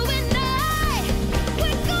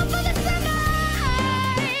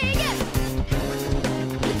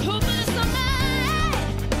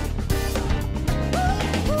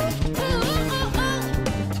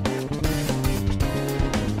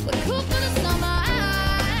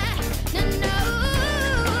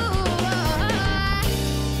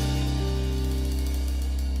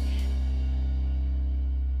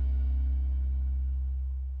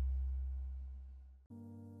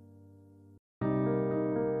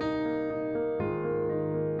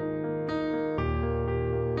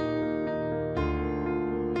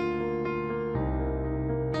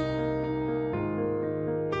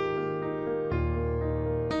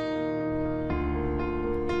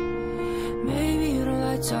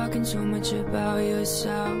talking so much about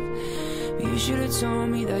yourself, but you should have told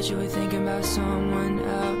me that you were thinking about someone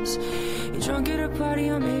else. You're drunk at a party,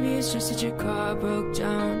 or maybe it's just that your car broke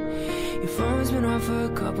down. Your phone's been off for a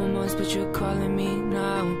couple months, but you're calling me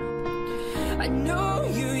now. I know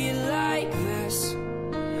you like this.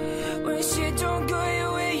 When shit don't go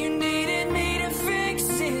your way, you needed me to fix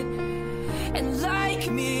it. And like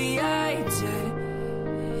me, I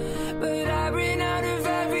did, but I ran out of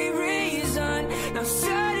every reason. Now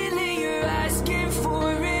suddenly you're asking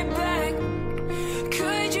for it back.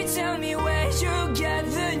 Could you tell me where you get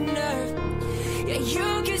the nerve? Yeah,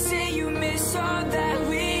 you can say you miss all that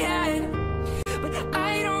we had, but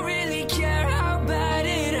I don't really care how bad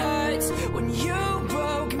it hurts when you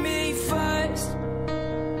broke me first.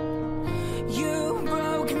 You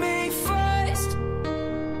broke me first.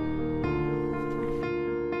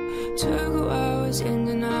 Took a while, I was in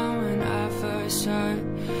denial when I first heard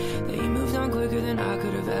that you moved on quicker than I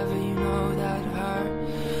could have ever, you know that hurt.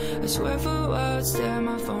 I swear for a while I'd stare at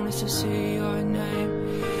my phone just to see your name,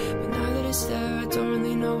 but now that it's there I don't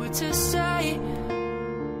really know what to say.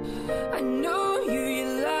 I know you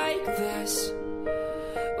like this.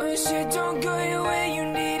 When shit don't go your way, you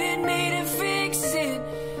needed me to fix it.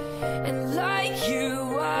 And like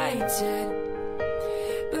you, I did,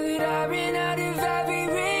 but I ran out of every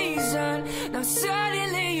reason. Now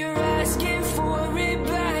suddenly you're asking for it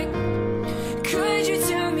back. Could you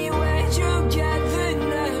tell me where you get the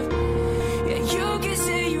nerve? Yeah, you can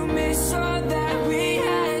say you miss all that we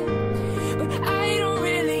had, but I don't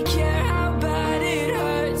really care how bad it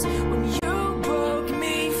hurts when you broke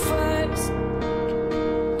me first.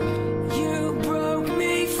 You broke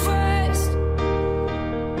me first.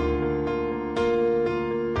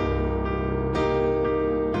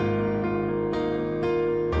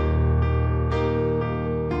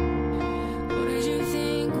 What did you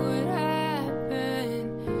think would happen?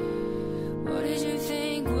 What did you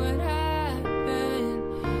think would happen?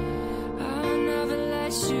 I'll never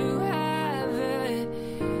let you have it.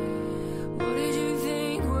 What did you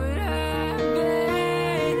think would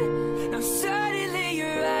happen? Now suddenly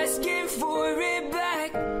you're asking for it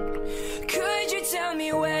back. Could you tell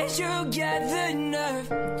me where you get the nerve?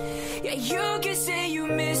 Yeah, you can say you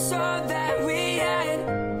miss all that we had,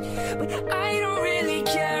 but I don't really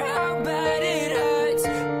care how bad it hurts.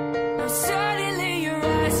 Now suddenly you're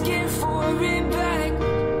asking for it back.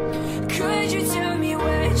 Could you tell me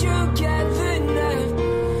where you get the nerve?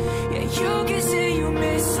 Yeah, you can say you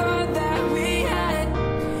miss all that we had,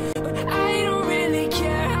 but I don't really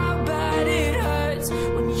care how bad it hurts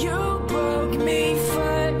when you broke me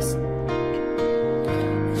first.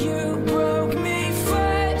 You broke me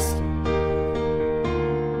first.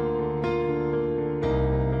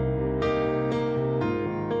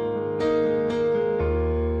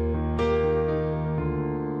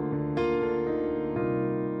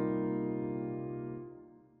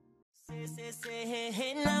 Say, hey,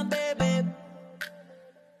 hey, now, baby.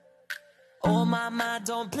 Oh, mama,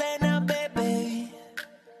 don't play now, baby.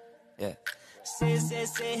 Yeah. Say,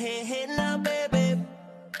 hey, hey, now, baby.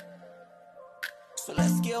 So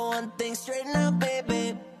let's get one thing straight now,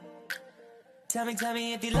 baby. Tell me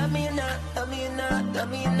if you love me or not, love me or not, love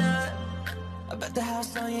me or not. I bet the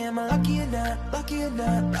house on you, am I lucky or not, lucky or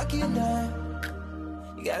not, lucky or not?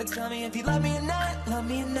 You gotta tell me if you love me or not, love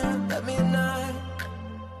me or not, love me or not.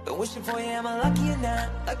 Been wishing for you, am I lucky or not,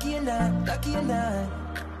 lucky or not, lucky or not?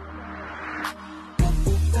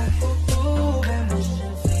 Ooh, been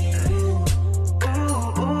wishing for you.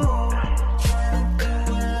 Ooh, ooh. Trying to do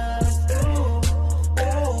what others do.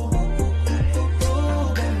 Ooh,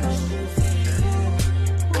 been wishing for you.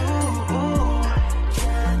 Ooh, ooh.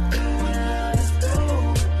 Trying to do what others do.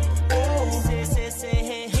 Ooh. Say,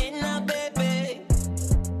 hey, hey, now, baby.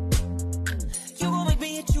 You gon' make me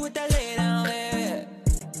hit you with that lay down, baby.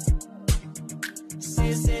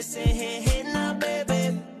 Say, hey, hey, now,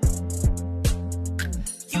 baby.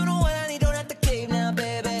 You know what I need, don't have to cave now,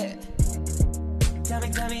 baby. Tell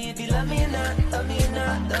me if you love me or not, love me or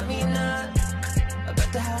not, love me or not. I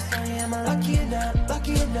bet the house on you, am I lucky or not,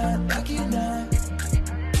 lucky or not, lucky or not?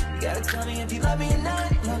 You gotta tell me if you love me or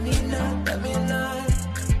not, love me or not, love me or not.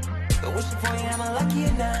 Been wishing for you, am I lucky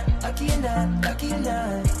or not, lucky or not, lucky or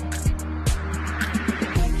not?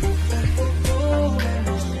 Ooh, been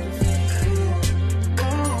wishing for you.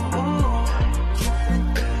 Ooh, ooh. Trying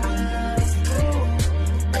to do what others do.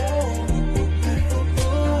 Ooh,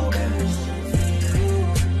 been wishing for you.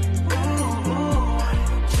 Ooh, ooh.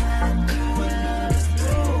 Trying to do what others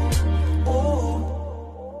do. Ooh.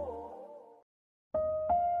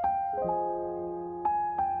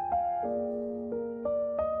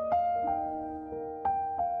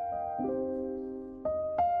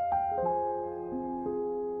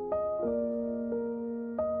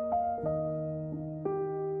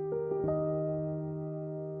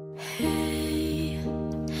 Hey,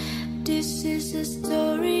 this is a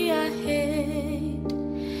story I hate.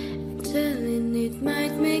 Telling it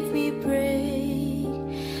might make me break,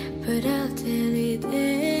 but I'll tell it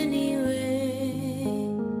anyway.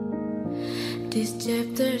 This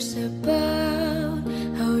chapter's about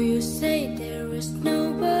how you say there was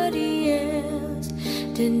nobody else.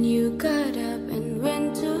 Then you got up and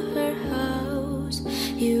went to her house.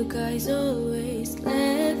 You guys always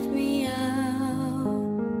left me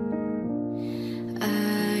out.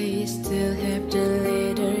 I still have the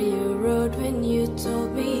letter you wrote when you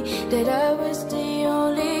told me that I was the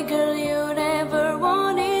only girl you'd ever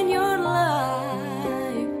want in your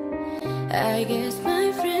life. I guess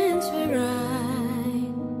my friends were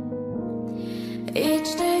right.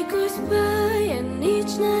 Each day goes by and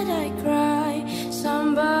each night I cry.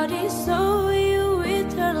 Somebody saw you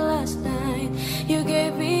with her last night. You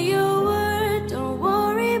gave me your word, don't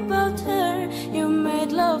worry about her. You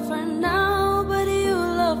made love for now, but you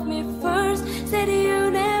loved me first. Said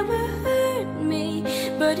you never hurt me,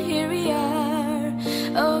 but here we are.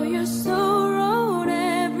 Oh, you're so wrong,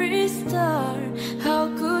 every star. How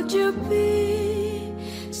could you be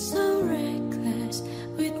so reckless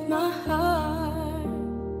with my heart?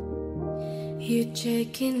 You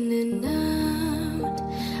check in and out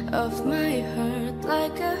of my heart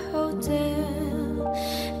like a hotel,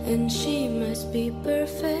 and she must be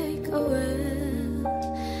perfect, oh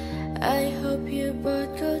well. I hope you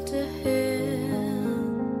both go to hell.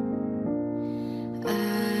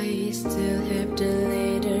 I still have the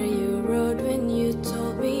letter you wrote when you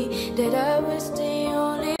told me that I was the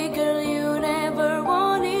only girl you'd ever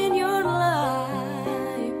want in your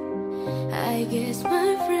life. I guess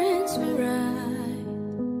my friends were right.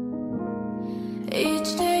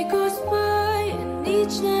 Each day goes by and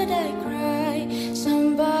each night I cry.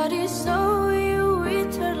 Somebody saw you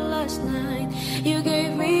with her last night. You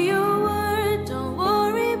gave me your word, don't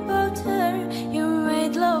worry about her. You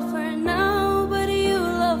made love for now, but you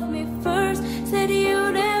loved me first. Said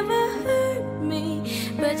you never hurt me,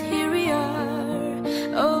 but here we are.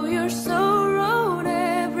 Oh, you're so wrong,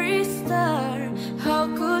 every star. How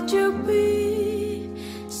could you be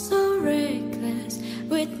so reckless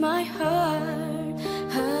with my heart?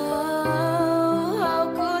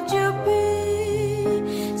 How could you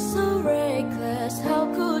be so reckless? How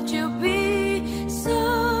could you be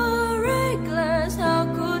so reckless? How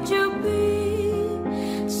could you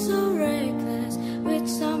be so reckless with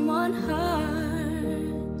someone's heart?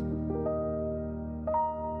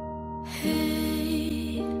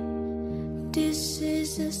 Hey, this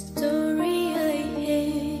is a story I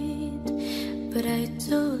hate, but I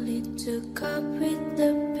told it to cope with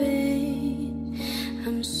the pain.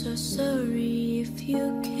 I'm so sorry if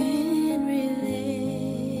you can relate.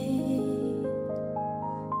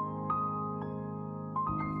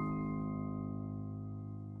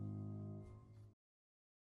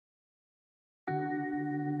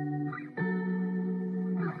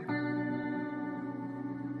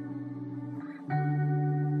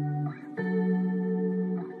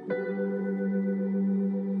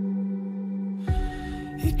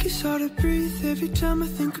 It gets hard to breathe every time I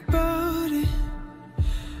think about it.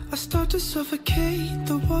 I start to suffocate,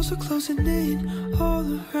 the walls are closing in all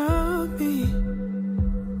around me.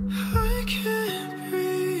 I can't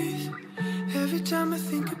breathe every time I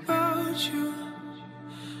think about you.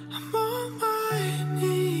 I'm on my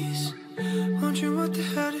knees, wondering what the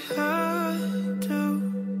hell did I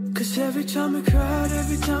do? Cause every time I cried,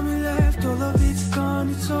 every time we left, all of it's gone,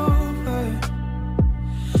 it's over.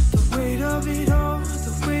 The weight of it all,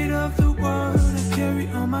 the weight of the world I carry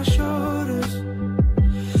on my shoulders.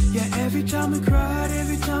 Yeah, every time we cried,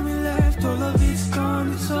 every time we left, all of it's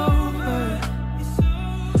gone, it's over.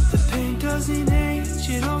 The pain doesn't age,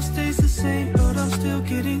 it all stays the same, but I'm still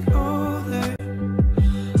getting older.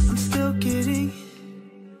 I'm still getting.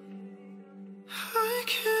 I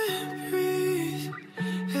can't breathe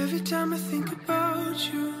every time I think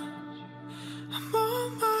about you. I'm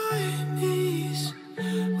on my knees,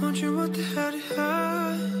 wondering what the hell did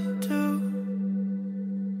I do?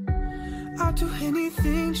 I'd do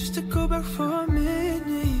anything just to go back for a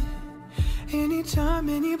minute. Anytime,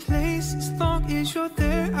 any place, as long as you're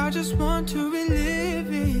there, I just want to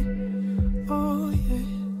relive it. Oh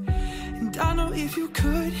yeah. And I know if you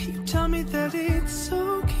could, you'd tell me that it's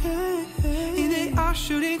okay, and that I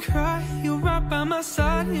shouldn't cry. You're right by my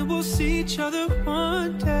side, and we'll see each other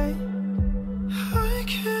one day. I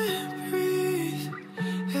can't breathe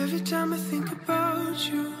every time I think about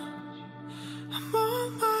you. I'm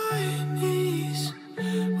on my knees,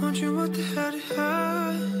 wondering what the hell did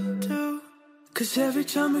I do? Cause every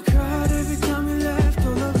time we cried, every time we left,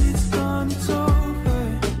 all of it's gone, it's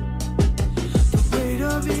over.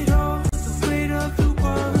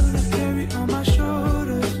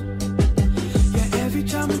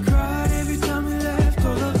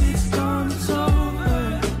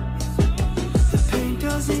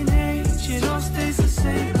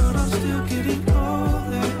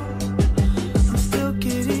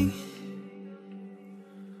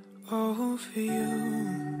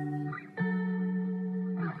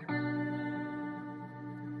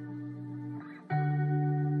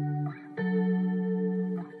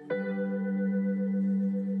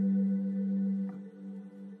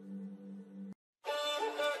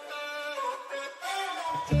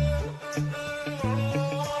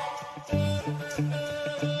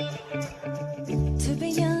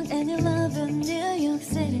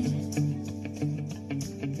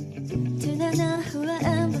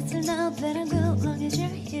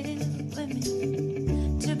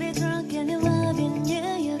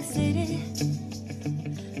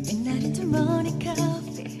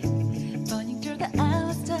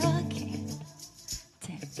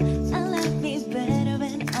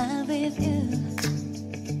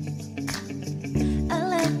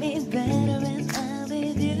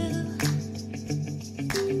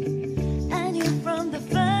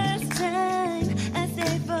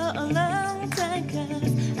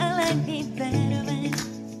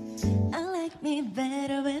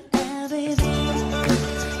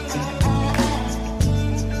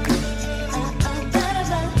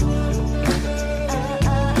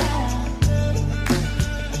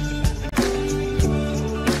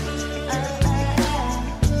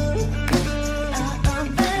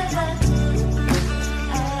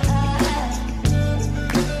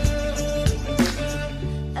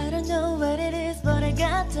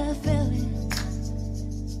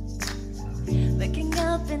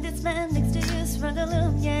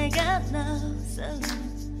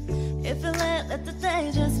 let the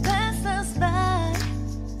day just pass us by.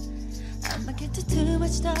 I might get to too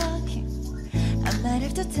much talking. I might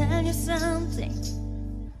have to tell you something.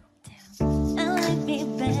 I like me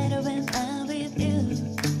better when I'm with you.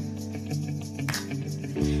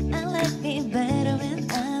 I like me better when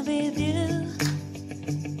I'm with you.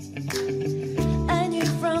 I knew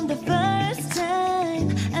from the first time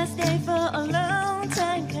I stayed for a long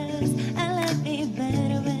time, 'cause I like me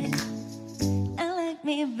better when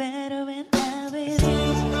I'm with you.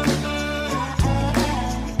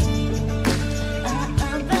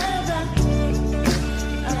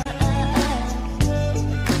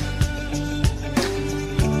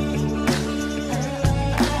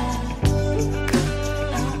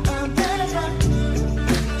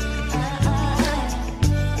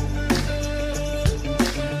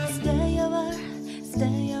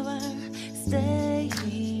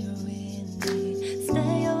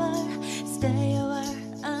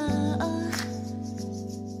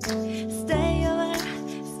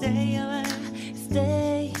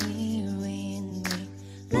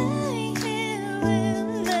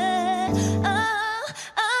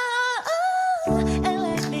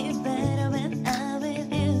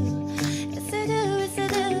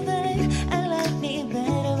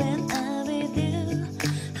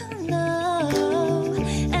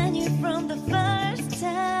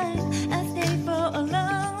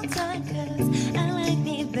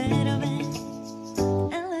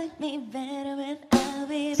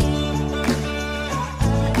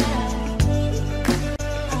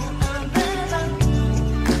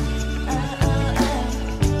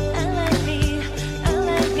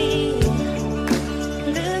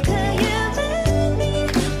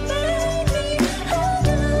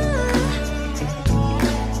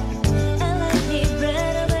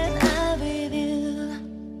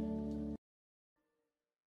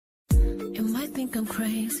 I'm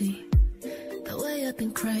crazy, the way I've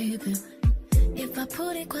been craving. If I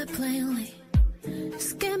put it quite plainly,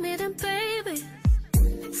 just give me them, baby.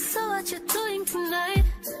 So what you doing tonight?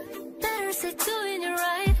 Better say doing it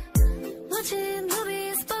right. Watching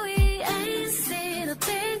movies, but we ain't seen a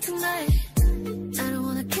thing tonight. I don't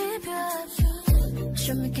wanna keep you up.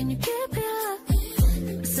 Show me, can you keep it up?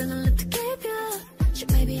 Listen, I live to keep you up. So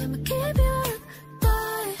baby, I'ma keep you up.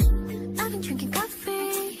 Boy, I've been drinking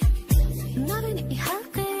coffee, and I've been eating healthy.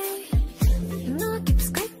 You know I keep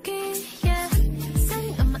squeaky, yeah.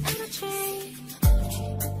 Saving up my energy.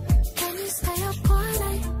 Can you stay up all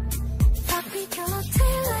night? Papi, kill a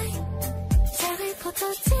tea light. Terry, put the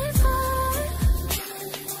TV.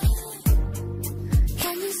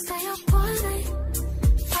 Can you stay up all night?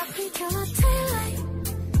 Papi, kill a tea light.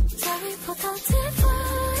 Terry, put the TV.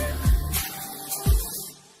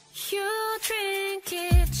 You drink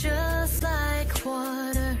it just like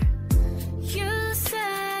water. You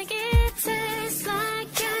say it tastes like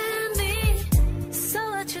candy. So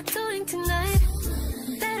what you doing tonight?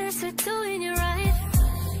 Better start doing it right.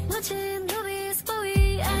 Watching movies, but we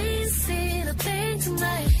ain't seen a thing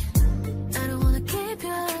tonight. I don't wanna keep you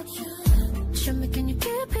up. Show me, can you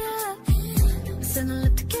keep it up? Listen, I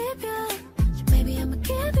live to keep you up. So baby, I'ma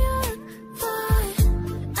keep you up. Boy,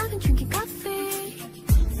 I've been drinking coffee,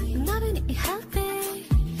 and I've been eating healthy.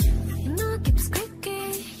 You know I keep squeaky,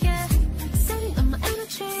 yeah. Saving up my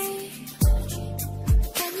energy.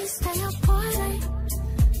 Can you stay up all night?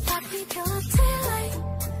 Papi, kill a tea light.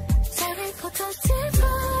 Terry, put the TV.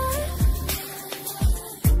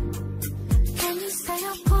 Can you stay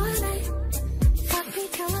up all night? Papi,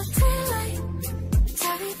 kill a tea light.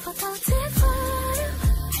 Terry, put the TV.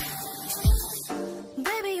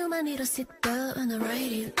 Baby, you might need to sit down and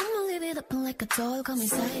write it. I'ma leave it up like a doll, come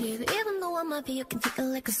inside it. Even though I might be, you can take it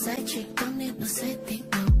like a side chick. Don't need no setting,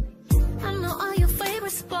 no. I know all your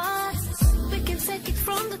favorite spots. We can take it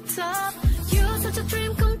from the top. You're such a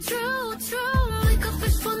dream come true, true. Wake up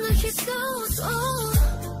before the heat goes, oh.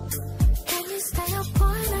 Can you stay up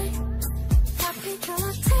all night? Papi, kill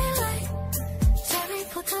a tea light. Terry,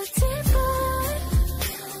 put the TV.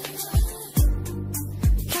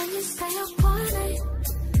 Can you stay up all night?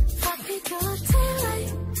 Papi, kill a tea light.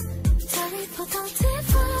 Terry, put the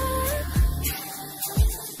TV.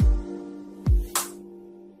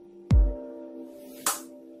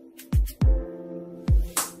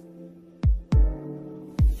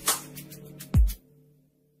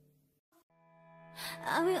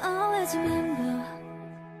 I will always remember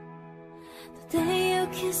the day you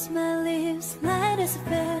kissed my lips, light as a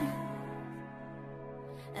feather.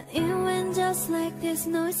 And it went just like this.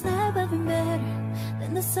 No, it's never been better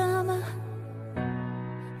than the summer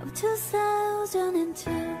of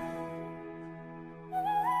 2002.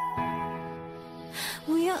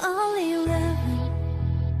 We are only 11,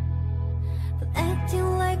 but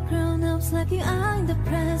acting like grown-ups, like you are in the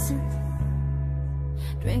present.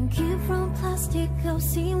 Drinking from plastic cups,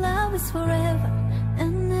 see love is forever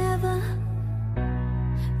and never.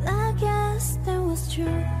 I guess that was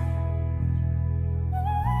true.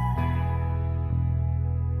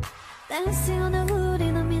 Dancing on the wood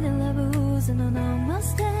in the middle of a woods, and on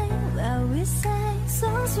almost day where we sang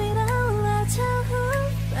songs with all our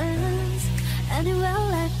childhood friends. Anywhere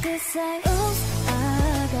like this, say, oops,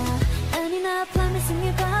 I got and in our plan, missing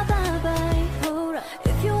you, bye bye bye. Hold up,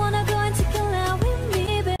 if you wanna go and take a lap with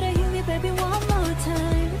me, better hear me, baby, one more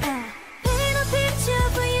time. Paint a picture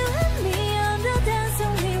for you and me on the dance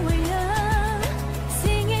floor we were young,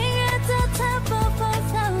 singing at the top of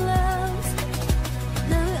both our lungs.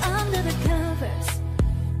 Now we're under the covers.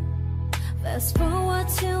 Fast forward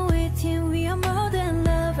to 18, we are more than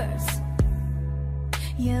lovers.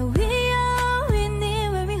 Yeah, we are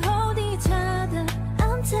winning when we hold each other.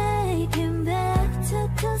 I'm taking back to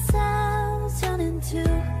 2002.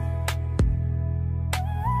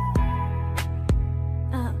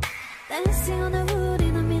 Dancing on the wood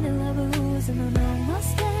in the middle of a woods, and on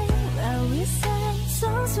almost day where we sang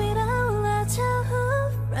songs with all our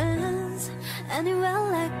childhood friends. Anywhere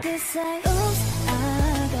like this, say, oops, I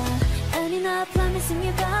got and in our plan, missing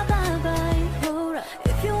you, bye bye bye. Hold up,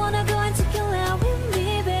 if you wanna go and take a lap with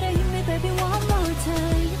me, better hear me, baby, one more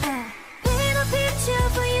time. Paint a picture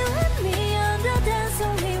for you and me on the dance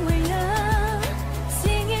floor we were young,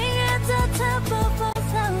 singing at the top of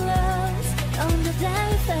both our lungs on the day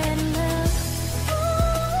we fell in love.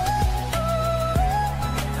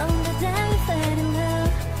 On the day we fell in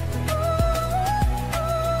love.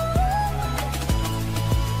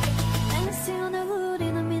 Dancing on the wood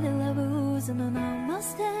in the middle of a woods, and on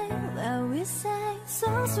almost day where we sang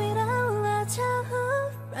songs with all our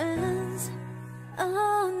childhood friends.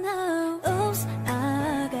 Oh no, oops,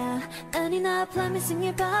 I got and in our plan, missing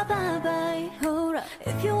you, bye bye bye. Hold up,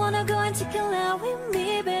 if you wanna go and take a lap with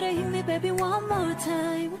me, better hear me, baby, one more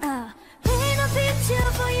time. Paint a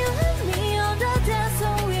picture for you and me on the dance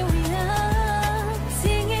floor we were young,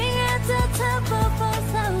 singing at the top of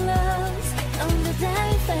both our lungs on the day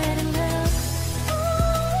we fell in love.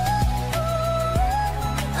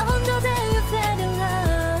 On the day we fell in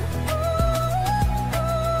love.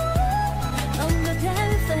 On the day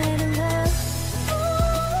we fell in love.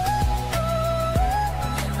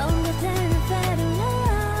 On the day we fell in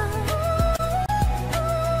love.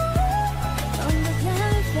 On the day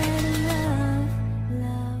we fell in love.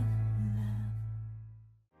 Love, love.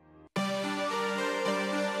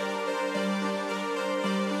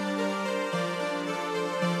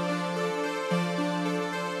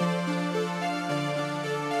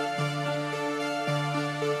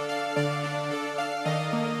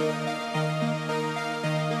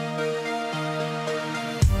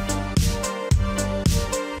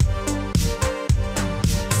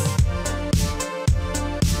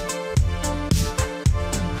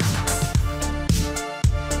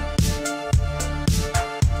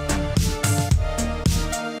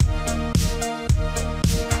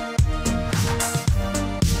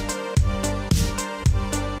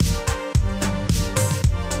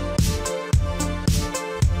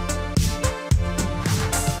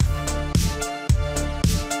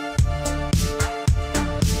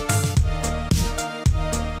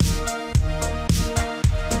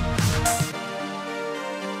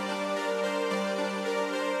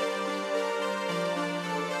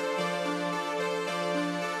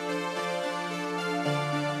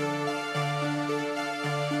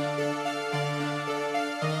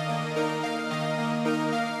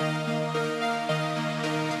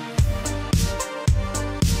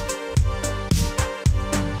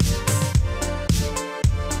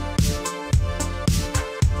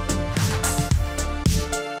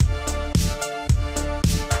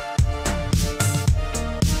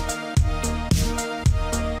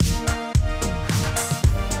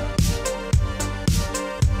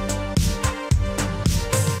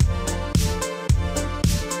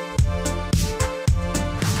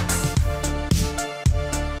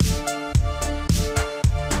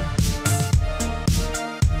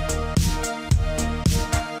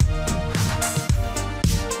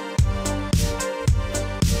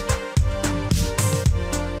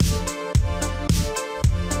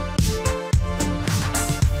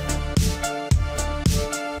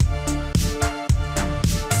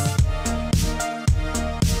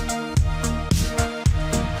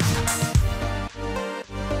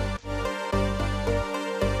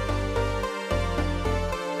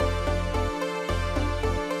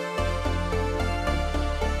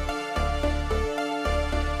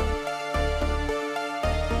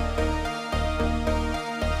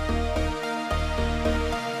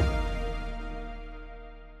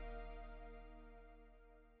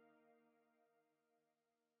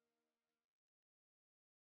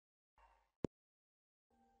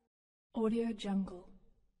 Audio Jungle.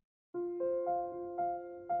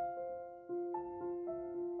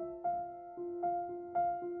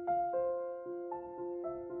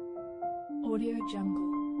 Audio Jungle.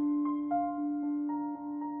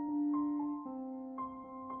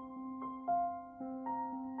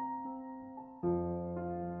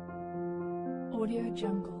 Audio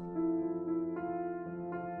Jungle.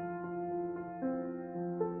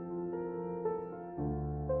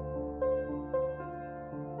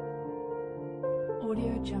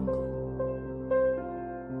 Audio Jungle.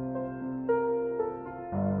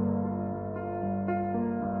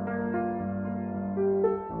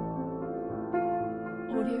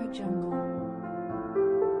 Audio Jungle.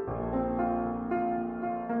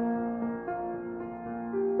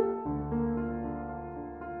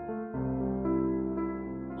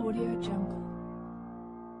 Audio Jungle.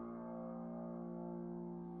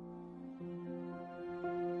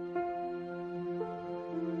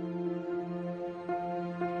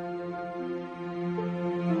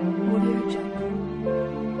 Audio Jungle. Audio Jungle.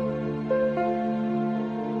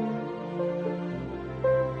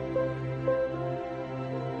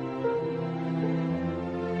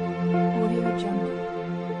 Audio Jungle.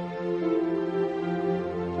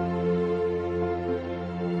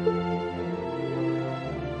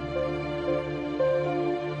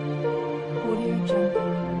 Audio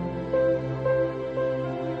Jungle.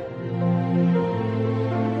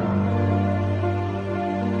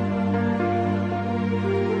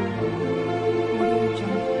 Audio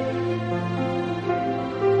Jungle.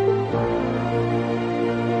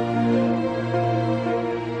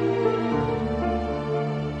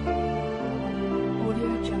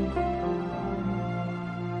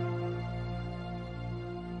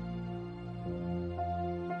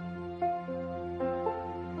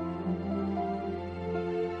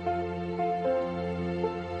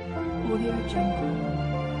 Audio Jungle.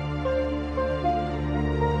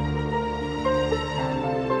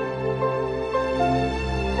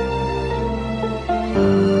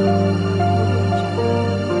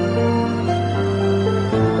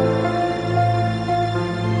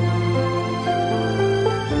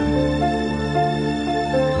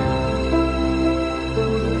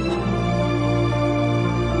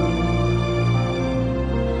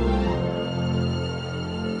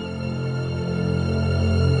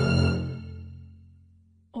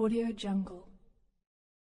 Audio Jungle.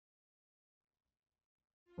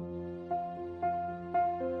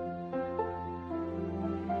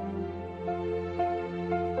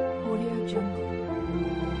 Audio Jungle.